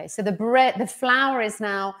 Okay, so the flour is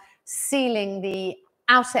now sealing the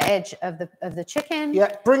outer edge of the chicken.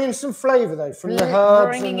 Yeah, bringing some flavour though from the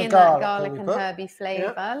herbs and the garlic. That garlic and herby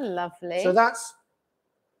flavour. Yeah. Lovely. So that's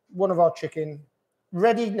one of our chicken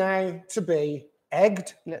ready now to be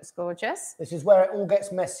egged. Looks gorgeous. This is where it all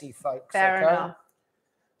gets messy, folks. Fair enough.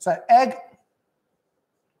 So egg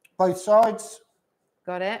both sides.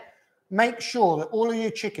 Got it. Make sure that all of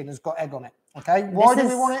your chicken has got egg on it. Okay. Why do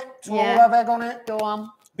we want it to all have egg on it? Go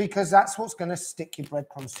on. Because that's what's going to stick your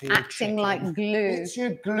breadcrumbs to your chicken. Acting like glue. It's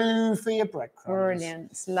your glue for your breadcrumbs.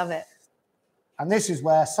 Brilliant. Love it. And this is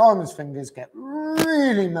where Simon's fingers get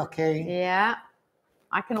really mucky. Yeah.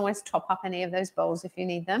 I can always top up any of those bowls if you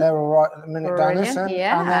need them. They're all right at the minute, Dennis.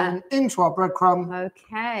 Yeah. And then into our breadcrumb.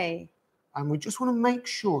 Okay. And we just want to make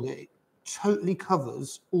sure that it totally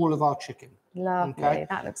covers all of our chicken. Lovely. Okay?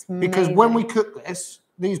 That looks amazing. Because when we cook this,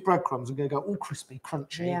 these breadcrumbs are going to go all crispy,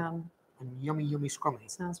 crunchy, and yummy, yummy, scrummy.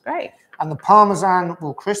 Sounds great. And the Parmesan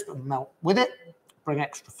will crisp and melt with it, bring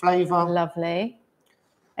extra flavour. Lovely.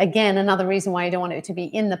 Again, another reason why you don't want it to be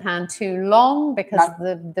in the pan too long, because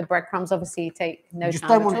the breadcrumbs obviously take no time at all. You just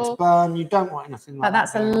don't want it to burn. You don't want anything like that. But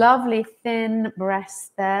that's a lovely thin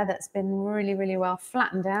breast there that's been really, really well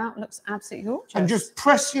flattened out. Looks absolutely gorgeous. And just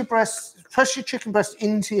press your chicken breast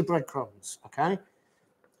into your breadcrumbs, okay?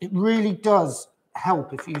 It really does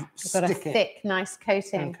help if you stick it. Got a thick, nice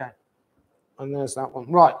coating. Okay. And there's that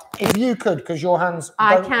one. Right. If you could, because your hands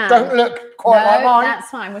don't look quite like mine. That's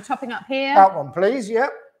fine. We're topping up here. That one, please.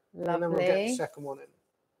 Yep. Lovely. And then we'll get the second one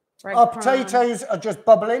in. Our potatoes are just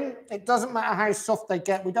bubbling. It doesn't matter how soft they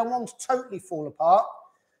get. We don't want them to totally fall apart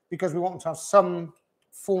because we want them to have some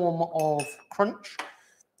form of crunch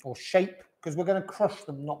or shape, because we're going to crush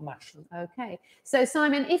them, not mash them. Okay. So,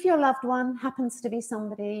 Simon, if your loved one happens to be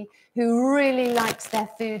somebody who really likes their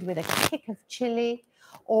food with a kick of chili,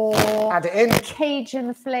 or add it in.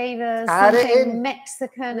 Cajun flavors, add something it in.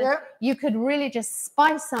 Mexican. Yeah. You could really just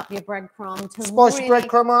spice up your breadcrumb to spice the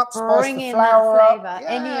breadcrumb up, spice the flour up. Yeah.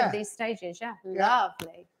 Any of these stages,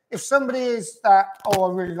 lovely. If somebody is that, I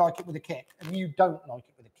really like it with a kick, and you don't like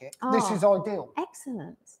it with a kick, this is ideal.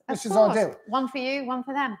 Excellent. This is ideal. One for you, one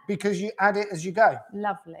for them. Because you add it as you go.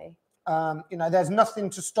 Lovely. You know, there's nothing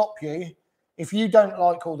to stop you. If you don't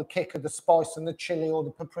like all the kick of the spice and the chili or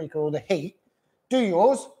the paprika or the heat, do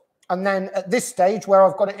yours. And then at this stage where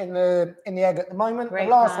I've got it in the egg at the moment, the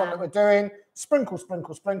last one that we're doing, sprinkle,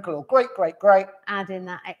 sprinkle, sprinkle, or grate, grate, grate. Add in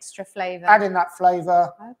that extra flavour. Add in that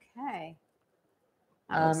flavour. Okay.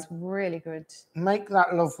 That looks really good. Make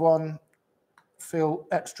that loved one feel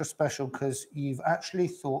extra special because you've actually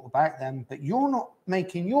thought about them, but you're not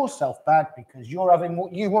making yourself bad because you're having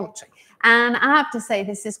what you want to. And I have to say,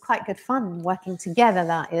 this is quite good fun working together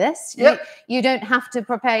like this. Yep. You don't have to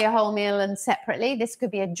prepare your whole meal and separately. This could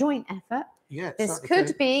be a joint effort. Yeah, this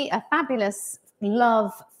could be a fabulous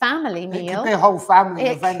love family meal. It could be a whole family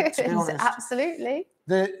event, to be honest. Absolutely.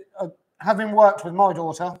 Having worked with my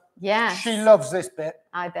daughter, Yeah. She loves this bit.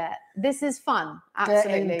 I bet. This is fun.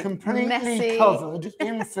 Absolutely. Getting completely messy. covered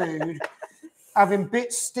in food, having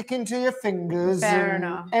bits sticking to your fingers and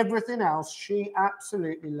everything else. She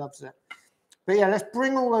absolutely loves it. But yeah, let's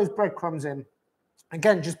bring all those breadcrumbs in.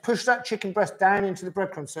 Again, just push that chicken breast down into the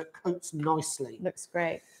breadcrumbs so it coats nicely. Looks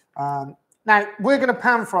great. Now, we're going to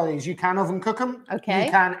pan fry these. You can oven cook them. Okay.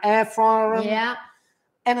 You can air fryer them. Yeah.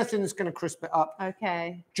 Anything that's going to crisp it up.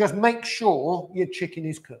 Okay. Just make sure your chicken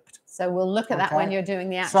is cooked. So we'll look at that when you're doing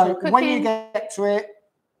the actual cooking. So when you get to it,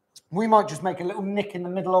 we might just make a little nick in the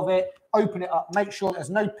middle of it, open it up, make sure there's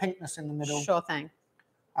no pinkness in the middle. Sure thing.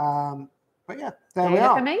 But yeah, there they we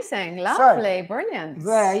look are. Amazing. Lovely. Brilliant.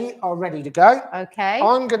 They are ready to go. Okay.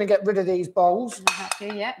 I'm going to get rid of these bowls.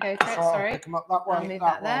 Yeah, go for it. Sorry. I'll pick them up that way. I'll move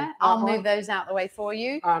that there. I'll move those out the way for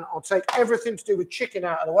you. And I'll take everything to do with chicken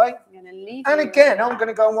out of the way. I'm going to leave and again, I'm going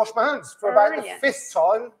to go and wash my hands for about the 5th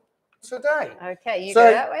time today. Okay, you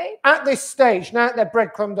go that way. At this stage, now that they're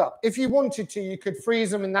breadcrumbed up, if you wanted to, you could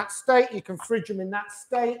freeze them in that state. You can fridge them in that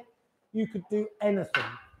state. You could do anything.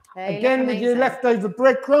 Again, with your leftover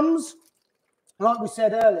breadcrumbs, like we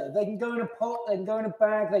said earlier, they can go in a pot, they can go in a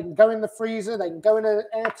bag, they can go in the freezer, they can go in an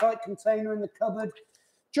airtight container in the cupboard,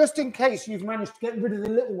 just in case you've managed to get rid of the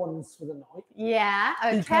little ones for the night. Yeah,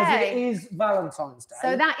 okay. Because it is Valentine's Day.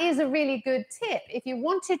 So that is a really good tip. If you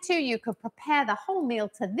wanted to, you could prepare the whole meal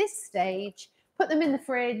to this stage, put them in the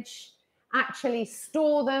fridge, actually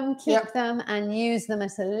store them, keep them, and use them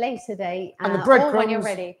at a later date. And the breadcrumbs, when you're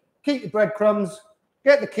ready. Keep the breadcrumbs.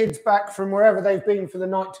 Get the kids back from wherever they've been for the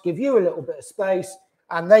night to give you a little bit of space,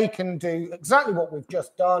 and they can do exactly what we've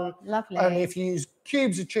just done. Lovely. And if you use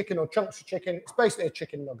cubes of chicken or chunks of chicken, it's basically a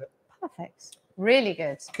chicken nugget. Perfect. Really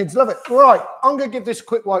good. Kids love it. Right, I'm going to give this a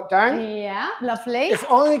quick wipe down. Yeah, lovely. If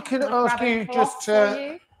I could ask you just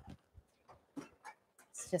to...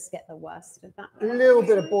 Let's just get the worst of that. A little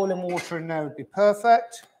bit of boiling water in there would be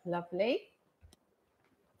perfect. Lovely.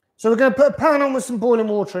 So we're going to put a pan on with some boiling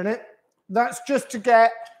water in it. That's just to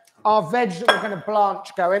get our veg that we're going to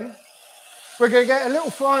blanch going. We're going to get a little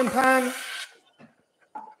frying pan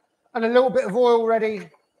and a little bit of oil ready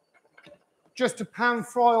just to pan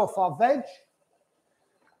fry off our veg.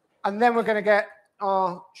 And then we're going to get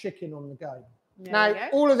our chicken on the go. Now,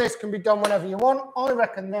 all of this can be done whenever you want. I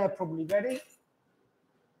reckon they're probably ready.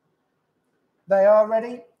 They are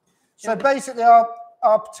ready. So basically our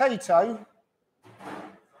potato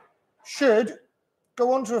should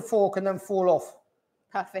go onto a fork and then fall off.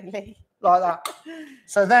 Perfectly. Like that.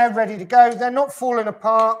 So they're ready to go. They're not falling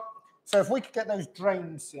apart. So if we could get those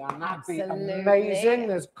drained, Sian, that'd be amazing.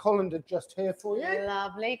 There's a colander just here for you.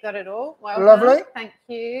 Lovely. Got it all. Well Lovely. Done. Thank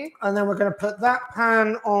you. And then we're going to put that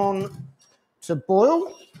pan on to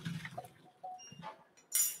boil.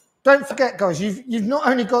 Don't forget, guys, you've not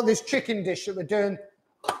only got this chicken dish that we're doing,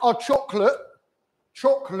 our chocolate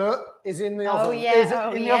is in the oven. Yeah. Is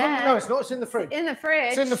it in the oven? No, it's not. It's in the fridge. In the fridge.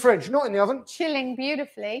 It's in the fridge, not in the oven. Chilling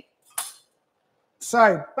beautifully.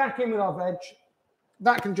 So back in with our veg.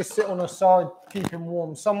 That can just sit on a side, keep him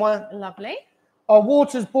warm somewhere. Lovely. Our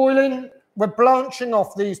water's boiling. We're blanching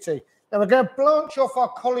off these two. Now we're going to blanch off our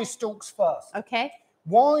collie stalks first. Okay.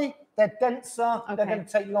 Why? They're denser. Okay. They're going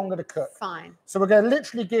to take longer to cook. Fine. So we're going to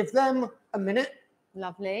literally give them a minute.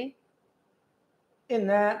 Lovely. In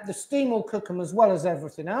there. The steam will cook them as well as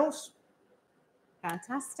everything else.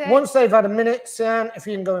 Fantastic. Once they've had a minute, Sian, if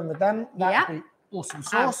you can go in with them, that would be awesome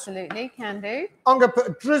sauce. Absolutely, can do. I'm going to put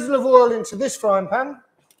a drizzle of oil into this frying pan.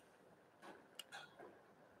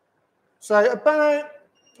 So about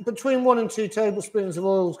between 1 and 2 tablespoons of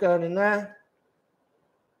oil is going in there.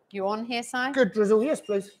 You on here, Si? Good drizzle, yes,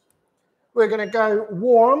 please. We're going to go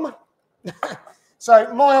warm.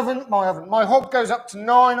 So my hob goes up to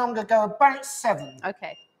 9. I'm going to go about 7.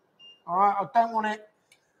 Okay. All right, I don't want it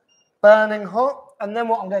burning hot. And then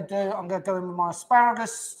what I'm going to do, I'm going to go in with my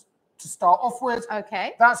asparagus to start off with.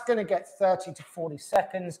 Okay. That's going to get 30 to 40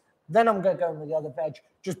 seconds. Then I'm going to go in with the other veg.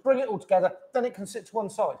 Just bring it all together. Then it can sit to one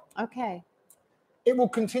side. Okay. It will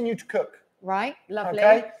continue to cook. Right, lovely.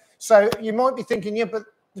 Okay. So you might be thinking, yeah, but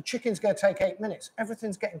the chicken's going to take 8 minutes.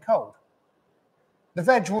 Everything's getting cold. The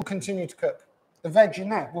veg will continue to cook. The veg in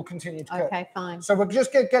there will continue to cook. Okay, fine. So we're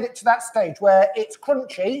just going to get it to that stage where it's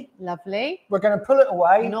crunchy. Lovely. We're going to pull it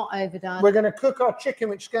away. Not overdone. We're going to cook our chicken,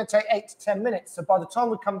 which is going to take 8 to 10 minutes. So by the time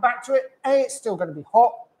we come back to it, A, it's still going to be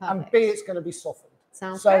hot, and B, it's going to be softened.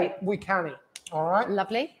 Sounds great. So we can eat. All right.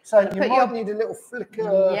 Lovely. So you might need a little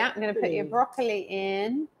flicker. Yeah, I'm going to put your broccoli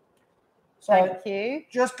in. So thank you.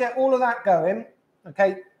 Just get all of that going.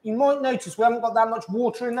 Okay. You might notice we haven't got that much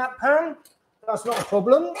water in that pan. That's not a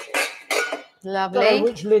problem. Lovely. Don't know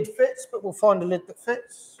which lid fits, but we'll find a lid that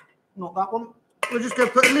fits. Not that one. we're just going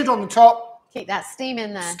to put a lid on the top. Keep that steam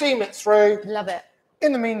in there. Steam it through. Love it.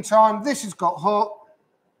 In the meantime, this has got hot.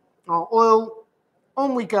 Our oil.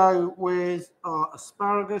 On we go with our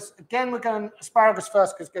asparagus. Again, we're going asparagus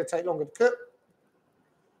first because it's going to take longer to cook.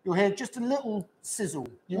 You'll hear just a little sizzle.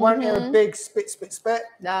 You won't hear a big spit, spit, spit.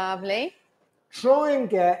 Lovely. Try and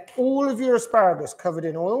get all of your asparagus covered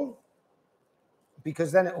in oil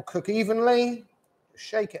because then it will cook evenly.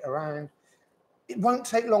 Shake it around. It won't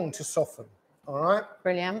take long to soften. All right.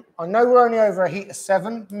 Brilliant. I know we're only over a heat of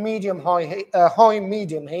 7, medium-high heat,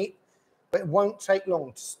 high-medium heat, but it won't take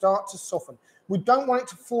long to start to soften. We don't want it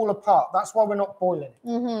to fall apart. That's why we're not boiling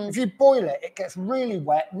it. If you boil it, it gets really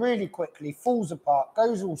wet really quickly, falls apart,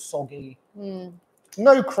 goes all soggy.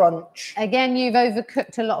 No crunch. Again, you've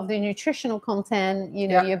overcooked a lot of the nutritional content. You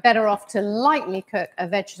know, you're better off to lightly cook a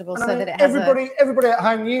vegetable so that it has everybody at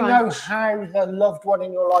home, you know crunch. how the loved one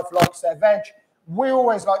in your life likes their veg. We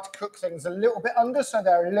always like to cook things a little bit under so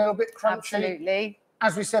they're a little bit crunchy. Absolutely.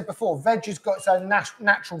 As we said before, veg has got its own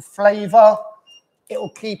natural flavour. It will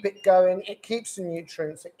keep it going. It keeps the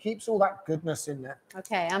nutrients. It keeps all that goodness in there.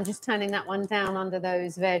 Okay, I'm just turning that one down under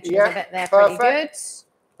those veg. Yeah, I bet they're pretty good.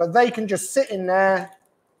 But they can just sit in there.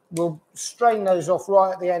 We'll strain those off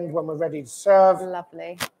right at the end when we're ready to serve.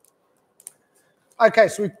 Lovely. Okay,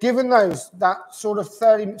 so we've given those that sort of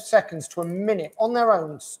 30 seconds to a minute on their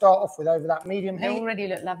own to start off with over that medium heat. They already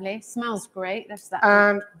look lovely. Smells great. That's that.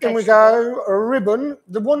 And in we go, a ribbon.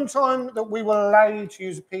 The one time that we will allow you to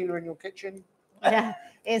use a peeler in your kitchen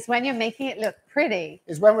is when you're making it look pretty.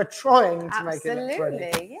 Is when we're trying to make it look pretty.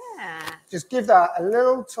 Absolutely, yeah. Just give that a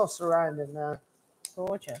little toss around in there.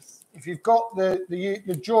 Gorgeous. If you've got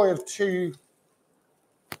the joy of 2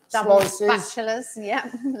 Double slices, spatulas, yeah,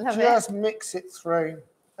 love just it. mix it through.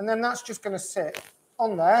 And then that's just going to sit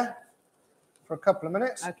on there for a couple of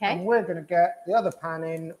minutes. Okay. And we're going to get the other pan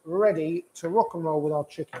in ready to rock and roll with our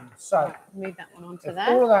chicken. So move that one onto if there.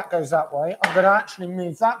 all of that goes that way, I'm going to actually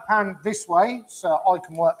move that pan this way so I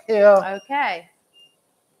can work here. Okay.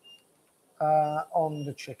 On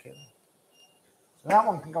the chicken. So that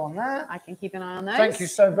one can go on there. I can keep an eye on those. Thank you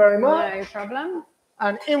so very much. No problem.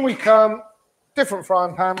 And in we come. Different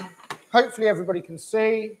frying pan. Hopefully everybody can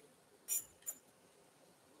see.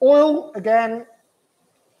 Oil, again,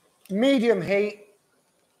 medium heat.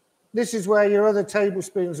 This is where your other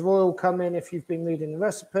tablespoons of oil come in if you've been reading the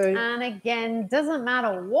recipe. And again, doesn't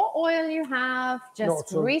matter what oil you have, just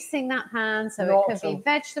greasing that pan. So it could be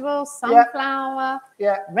vegetables, sunflower.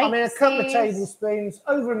 Yeah, I mean a couple of tablespoons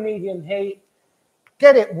over a medium heat.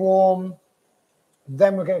 Get it warm.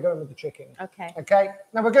 Then we're going to go in with the chicken. Okay. Okay.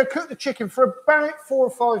 Now we're going to cook the chicken for about 4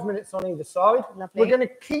 or 5 minutes on either side. Lovely. We're going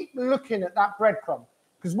to keep looking at that breadcrumb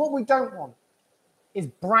because what we don't want is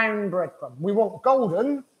brown breadcrumb. We want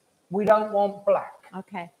golden. We don't want black.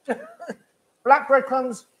 Okay. Black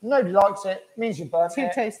breadcrumbs, nobody likes it. Means you're burnt. Too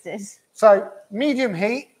toasted. So medium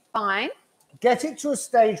heat. Fine. Get it to a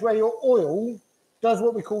stage where your oil does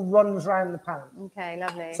what we call runs around the pan. Okay,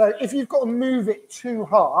 lovely. So if you've got to move it too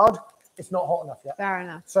hard, it's not hot enough yet. Fair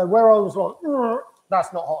enough. So where I was like,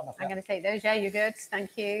 that's not hot enough yet. I'm going to take those. Yeah, you're good.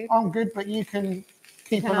 Thank you. I'm good, but you can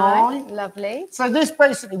keep an eye. Lovely. So this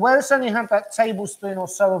basically, where it's only had that tablespoon or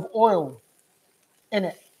so of oil in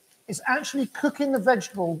it, it's actually cooking the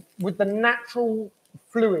vegetable with the natural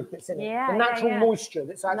fluid that's in it, the natural moisture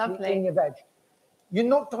that's actually in your veg. You're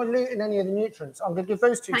not diluting any of the nutrients. I'm going to give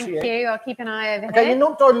those two to you. Thank you. I'll keep an eye over here. Okay, you're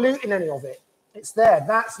not diluting any of it. It's there.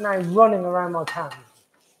 That's now running around my pan.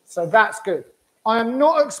 So that's good. I am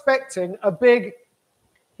not expecting a big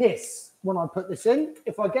hiss when I put this in.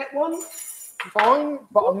 If I get one, fine,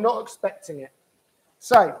 but I'm not expecting it.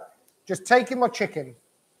 So just taking my chicken,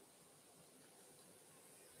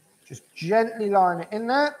 just gently line it in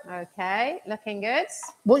there. Okay, looking good.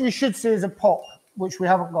 What you should see is a pop, which we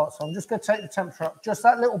haven't got. So I'm just going to take the temperature up just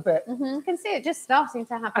that little bit. You can see it just starting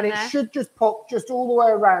to happen. And it should just pop just all the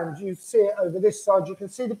way around. You see it over this side. You can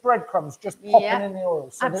see the breadcrumbs just popping in the oil.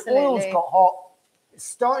 So the oil's got hot. It's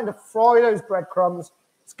starting to fry those breadcrumbs.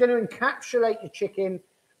 It's going to encapsulate your chicken.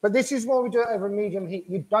 But this is why we do it over medium heat.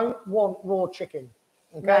 You don't want raw chicken.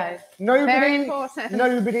 Okay? No. Very important.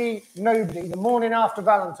 Nobody, the morning after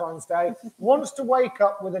Valentine's Day wants to wake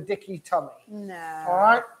up with a dicky tummy. No. All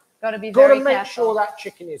right? Got to be very careful. Make sure that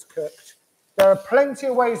chicken is cooked. There are plenty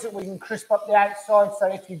of ways that we can crisp up the outside. So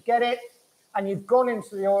if you get it and you've gone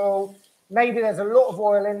into the oil, maybe there's a lot of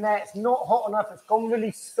oil in there. It's not hot enough. It's gone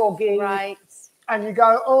really soggy. Right. And you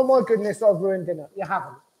go, oh my goodness, I've ruined dinner. You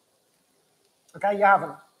haven't. Okay, you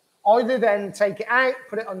haven't. Either then take it out,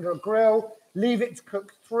 put it under a grill, leave it to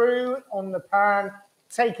cook through on the pan,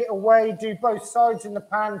 take it away, do both sides in the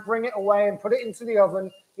pan, bring it away and put it into the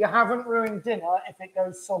oven You haven't ruined dinner if it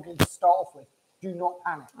goes soggy to start off with. Do not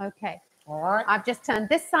panic. Okay. All right. I've just turned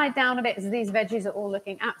this side down a bit because these veggies are all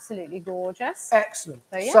looking absolutely gorgeous. Excellent.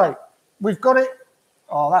 So, yeah. So we've got it.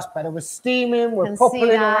 Oh, that's better. We're steaming. We're popping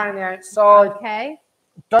around the outside. Okay.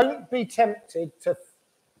 Don't be tempted to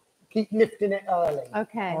keep lifting it early.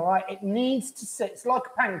 Okay. All right. It needs to sit. It's like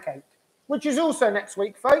a pancake, which is also next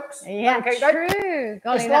week, folks. Yeah, pancake true. Day.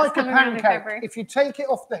 Golly, it's that's like a coming around in pancake. February. If you take it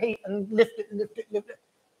off the heat and lift it,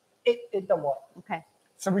 it doesn't work. Okay.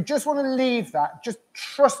 So we just want to leave that. Just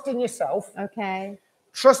trust in yourself. Okay.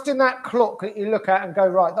 Trust in that clock that you look at and go,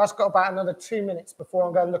 right, that's got about another 2 minutes before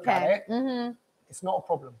I'm going to look at it. Mm-hmm. It's not a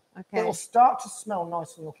problem. Okay. It'll start to smell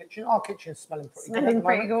nice in your kitchen. Our kitchen is smelling pretty good. Smelling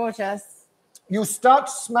pretty gorgeous. You'll start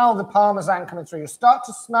to smell the Parmesan coming through. You'll start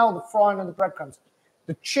to smell the frying of the breadcrumbs.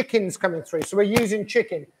 The chicken's coming through. So we're using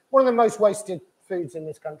chicken. One of the most wasted foods in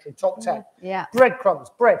this country, top 10. Yeah.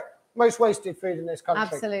 Breadcrumbs, bread, most wasted food in this country.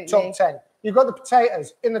 Absolutely. Top 10. You've got the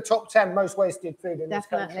potatoes in the top 10 most wasted food in this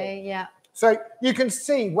country. Definitely, yeah. So you can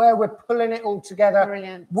see where we're pulling it all together.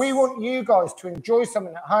 Brilliant. We want you guys to enjoy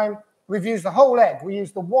something at home. We've used the whole egg. We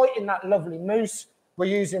use the white in that lovely mousse. We're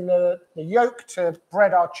using the yolk to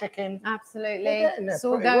bread our chicken. Absolutely. It's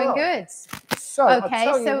all going good. So, okay,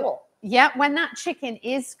 I'll tell you what. Yeah, when that chicken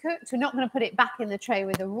is cooked, we're not going to put it back in the tray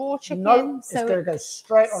with the raw chicken. No, so it's going to go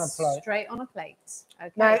straight on a plate. Straight on a plate.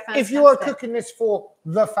 Okay, now, fantastic. if you are cooking this for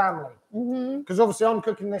the family, Mm-hmm. because obviously I'm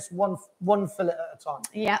cooking this one fillet at a time.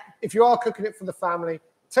 Yeah. If you are cooking it for the family,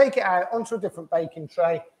 take it out onto a different baking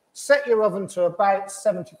tray. Set your oven to about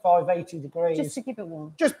 75, 80 degrees. Just to keep it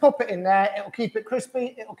warm. Just pop it in there. It'll keep it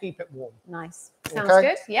crispy. It'll keep it warm. Nice. Sounds Okay?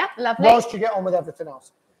 good. Yeah, lovely. Whilst you get on with everything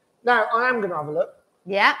else. Now, I am going to have a look.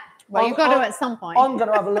 Yeah. Well, you've got to at some point. I'm going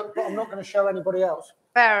to have a look, but I'm not going to show anybody else.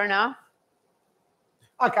 Fair enough.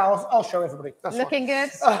 Okay, I'll show everybody. That's Looking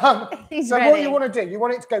fine. good. He's so ready. what you want to do, you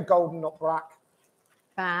want it to go golden, not black.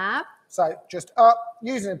 Fab. So just up,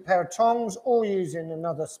 using a pair of tongs or using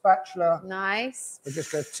another spatula. Nice. We're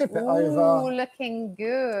just going to tip it Ooh, over. Looking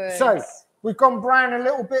good. So we've gone brown a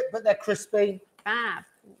little bit, but they're crispy. Fab.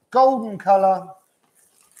 Golden colour.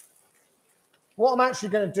 What I'm actually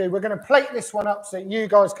going to do, we're going to plate this one up so that you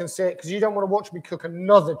guys can see it because you don't want to watch me cook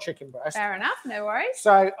another chicken breast. Fair enough, no worries.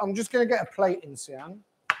 So I'm just going to get a plate in, Sian.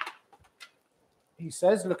 He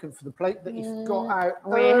says, looking for the plate that you've got out.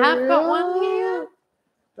 We have got one here.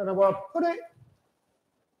 Don't know where I put it.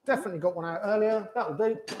 Definitely got one out earlier. That'll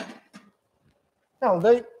do. That'll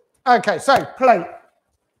do. Okay, so plate.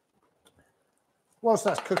 Whilst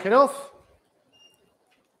that's cooking off,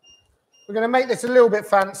 we're going to make this a little bit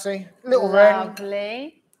fancy. Little ring.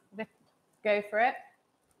 Lovely. Go for it.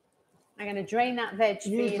 I'm going to drain that veg for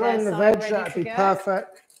you. You drain the veg, that'd be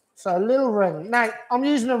perfect. So a little ring. Now, I'm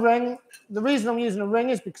using a ring. The reason I'm using a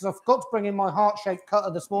ring is because I forgot to bring in my heart-shaped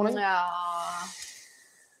cutter this morning.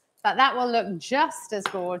 But that will look just as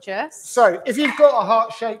gorgeous. So if you've got a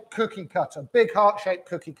heart-shaped cookie cutter, big heart-shaped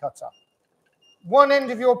cookie cutter, one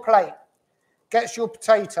end of your plate gets your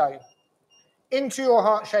potato into your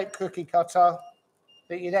heart-shaped cookie cutter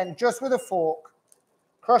that you then just with a fork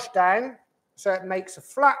crush down so it makes a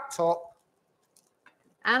flat top.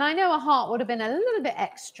 And I know a heart would have been a little bit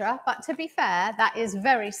extra, but to be fair, that is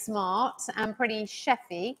very smart and pretty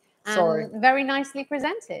chefy and very nicely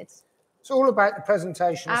presented. It's all about the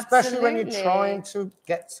presentation, especially when you're trying to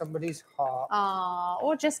get somebody's heart.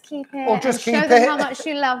 Or just keep it. Or just keep show it. them how much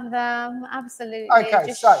you love them. Absolutely. Okay,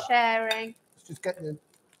 just so sharing. Let's just get the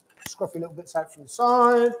scruffy little bits out from the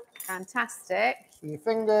side. Fantastic. With your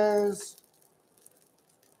fingers.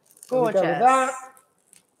 Gorgeous. Go with that.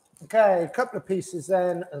 Okay, a couple of pieces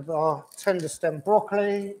then of our Tenderstem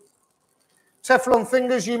broccoli. Teflon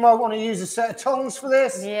fingers, you might want to use a set of tongs for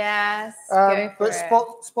this. Yes, go for but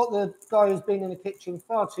spot the guy who's been in the kitchen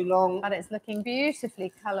far too long. But it's looking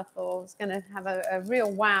beautifully colourful. It's going to have a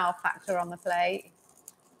real wow factor on the plate.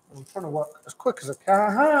 I'm trying to work as quick as I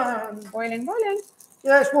can. Boiling, boiling.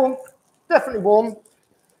 Yeah, it's warm. Definitely warm.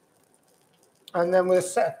 And then with a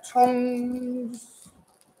set of tongs.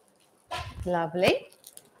 Lovely.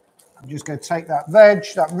 I'm just going to take that veg,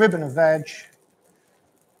 that ribbon of veg,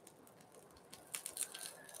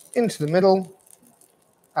 into the middle,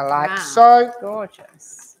 like so.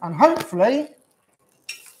 Gorgeous. And hopefully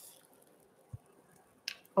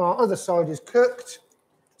our other side is cooked.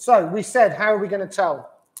 So we said, how are we going to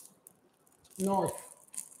tell? Knife.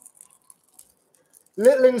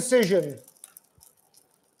 Little incision.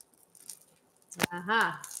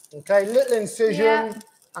 Okay, little incision. Yeah.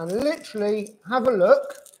 And literally have a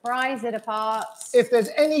look. Prise it apart. If there's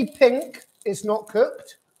any pink, it's not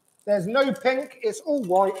cooked. There's no pink. It's all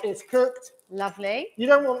white. It's cooked. Lovely. You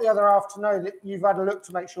don't want the other half to know that you've had a look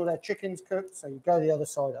to make sure their chicken's cooked, so you go the other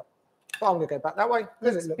side up. But I'm going to go back that way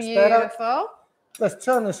because it looks better. Beautiful. Let's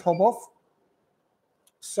turn this hob off.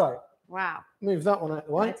 So, wow. Move that one out of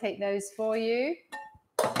the way. I take those for you.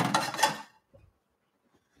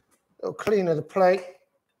 Little clean of the plate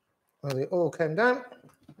where the oil came down.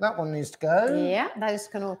 That one needs to go. Yeah, those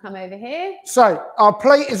can all come over here. So our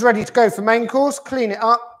plate is ready to go for main course. Clean it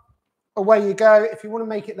up. Away you go. If you want to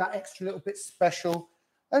make it that extra little bit special,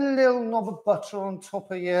 a little knob of butter on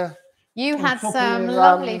top of your... You had some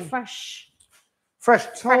lovely fresh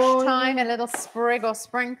thyme, a little sprig or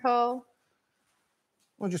sprinkle.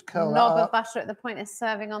 We'll just curl knob of butter at the point of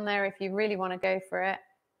serving on there if you really want to go for it.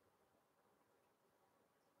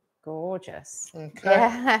 Gorgeous. Okay.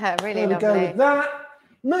 Yeah, really lovely. There we go with that.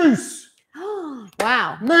 Mousse.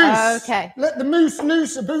 Wow. Mousse. Okay. Let the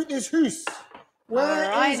mousse about this hoose.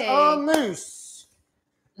 Where is our mousse?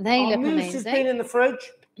 They look amazing. Mousse has been in the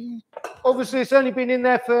fridge. Obviously, it's only been in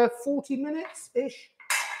there for 40 minutes-ish,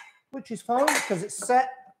 which is fine because it's set.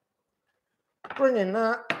 Bring in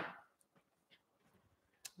that.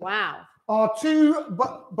 Wow. Our 2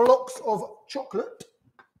 blocks of chocolate.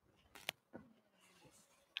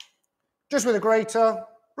 Just with a grater,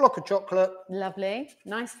 block of chocolate. Lovely.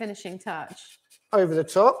 Nice finishing touch. Over the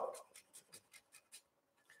top.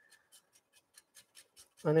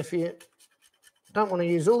 And if you don't want to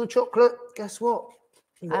use all the chocolate, guess what?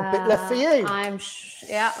 You've got a bit left for you.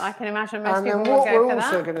 Yeah, I can imagine most and people then will what go we're for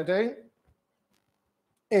also that. going to do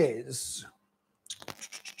is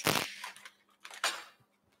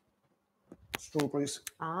strawberries.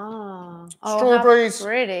 Strawberries. Oh,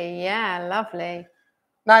 pretty. Yeah, lovely.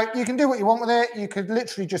 Now, you can do what you want with it. You could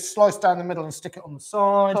literally just slice down the middle and stick it on the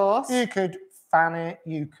side. Of course. You could fan it.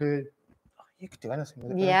 You could do anything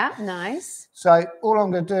with it. Yeah, nice. So all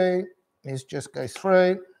I'm going to do is just go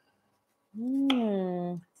through.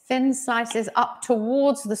 Thin slices up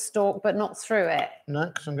towards the stalk, but not through it. No,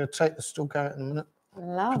 because I'm going to take the stalk out in a minute.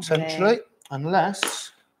 Lovely. Potentially,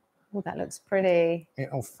 unless... Oh, that looks pretty.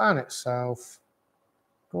 It'll fan itself.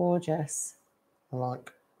 Gorgeous.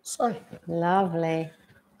 Like so. Lovely.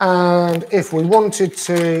 And if we wanted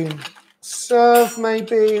to serve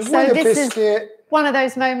maybe with a biscuit. One of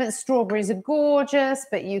those moments, strawberries are gorgeous,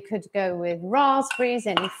 but you could go with raspberries,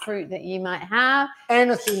 any fruit that you might have.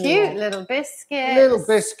 Anything. Cute little biscuit. Little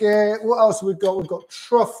biscuit. What else have we got? We've got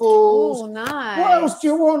truffles. Oh, nice. What else do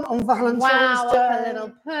you want on Valentine's Day? Wow, a little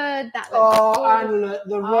pud. That looks and look,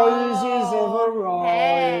 the roses have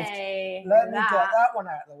arrived. Hey, Let me get that one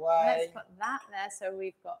out of the way. Let's put that there. So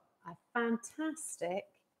we've got a fantastic.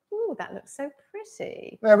 Oh, that looks so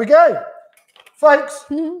pretty. There we go. Folks.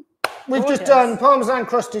 We've Gorgeous. just done Parmesan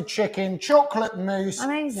crusted chicken, chocolate mousse,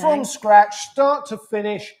 from scratch, start to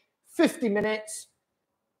finish, 50 minutes.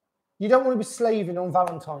 You don't want to be slaving on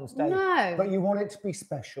Valentine's Day, but you want it to be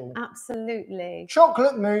special. Absolutely.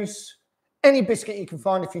 Chocolate mousse, any biscuit you can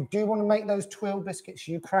find. If you do want to make those twill biscuits,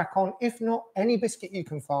 you crack on. If not, any biscuit you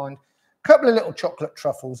can find. A couple of little chocolate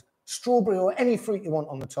truffles, strawberry or any fruit you want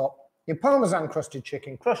on the top. Your Parmesan crusted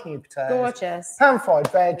chicken, crushed new potatoes. Gorgeous. Pan-fried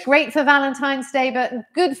veg. Great for Valentine's Day, but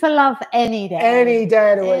good for love any day. Any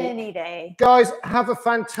day of the week. Any day. Guys, have a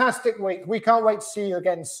fantastic week. We can't wait to see you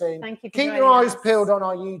again soon. Thank you for Keep your eyes peeled on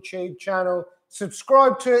our YouTube channel.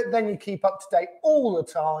 Subscribe to it, then you keep up to date all the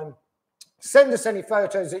time. Send us any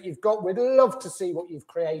photos that you've got. We'd love to see what you've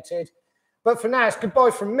created. But for now, it's goodbye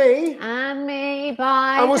from me. And me.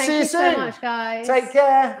 Bye. And we'll see you soon. Thank you so much, guys. Take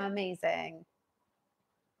care. Amazing.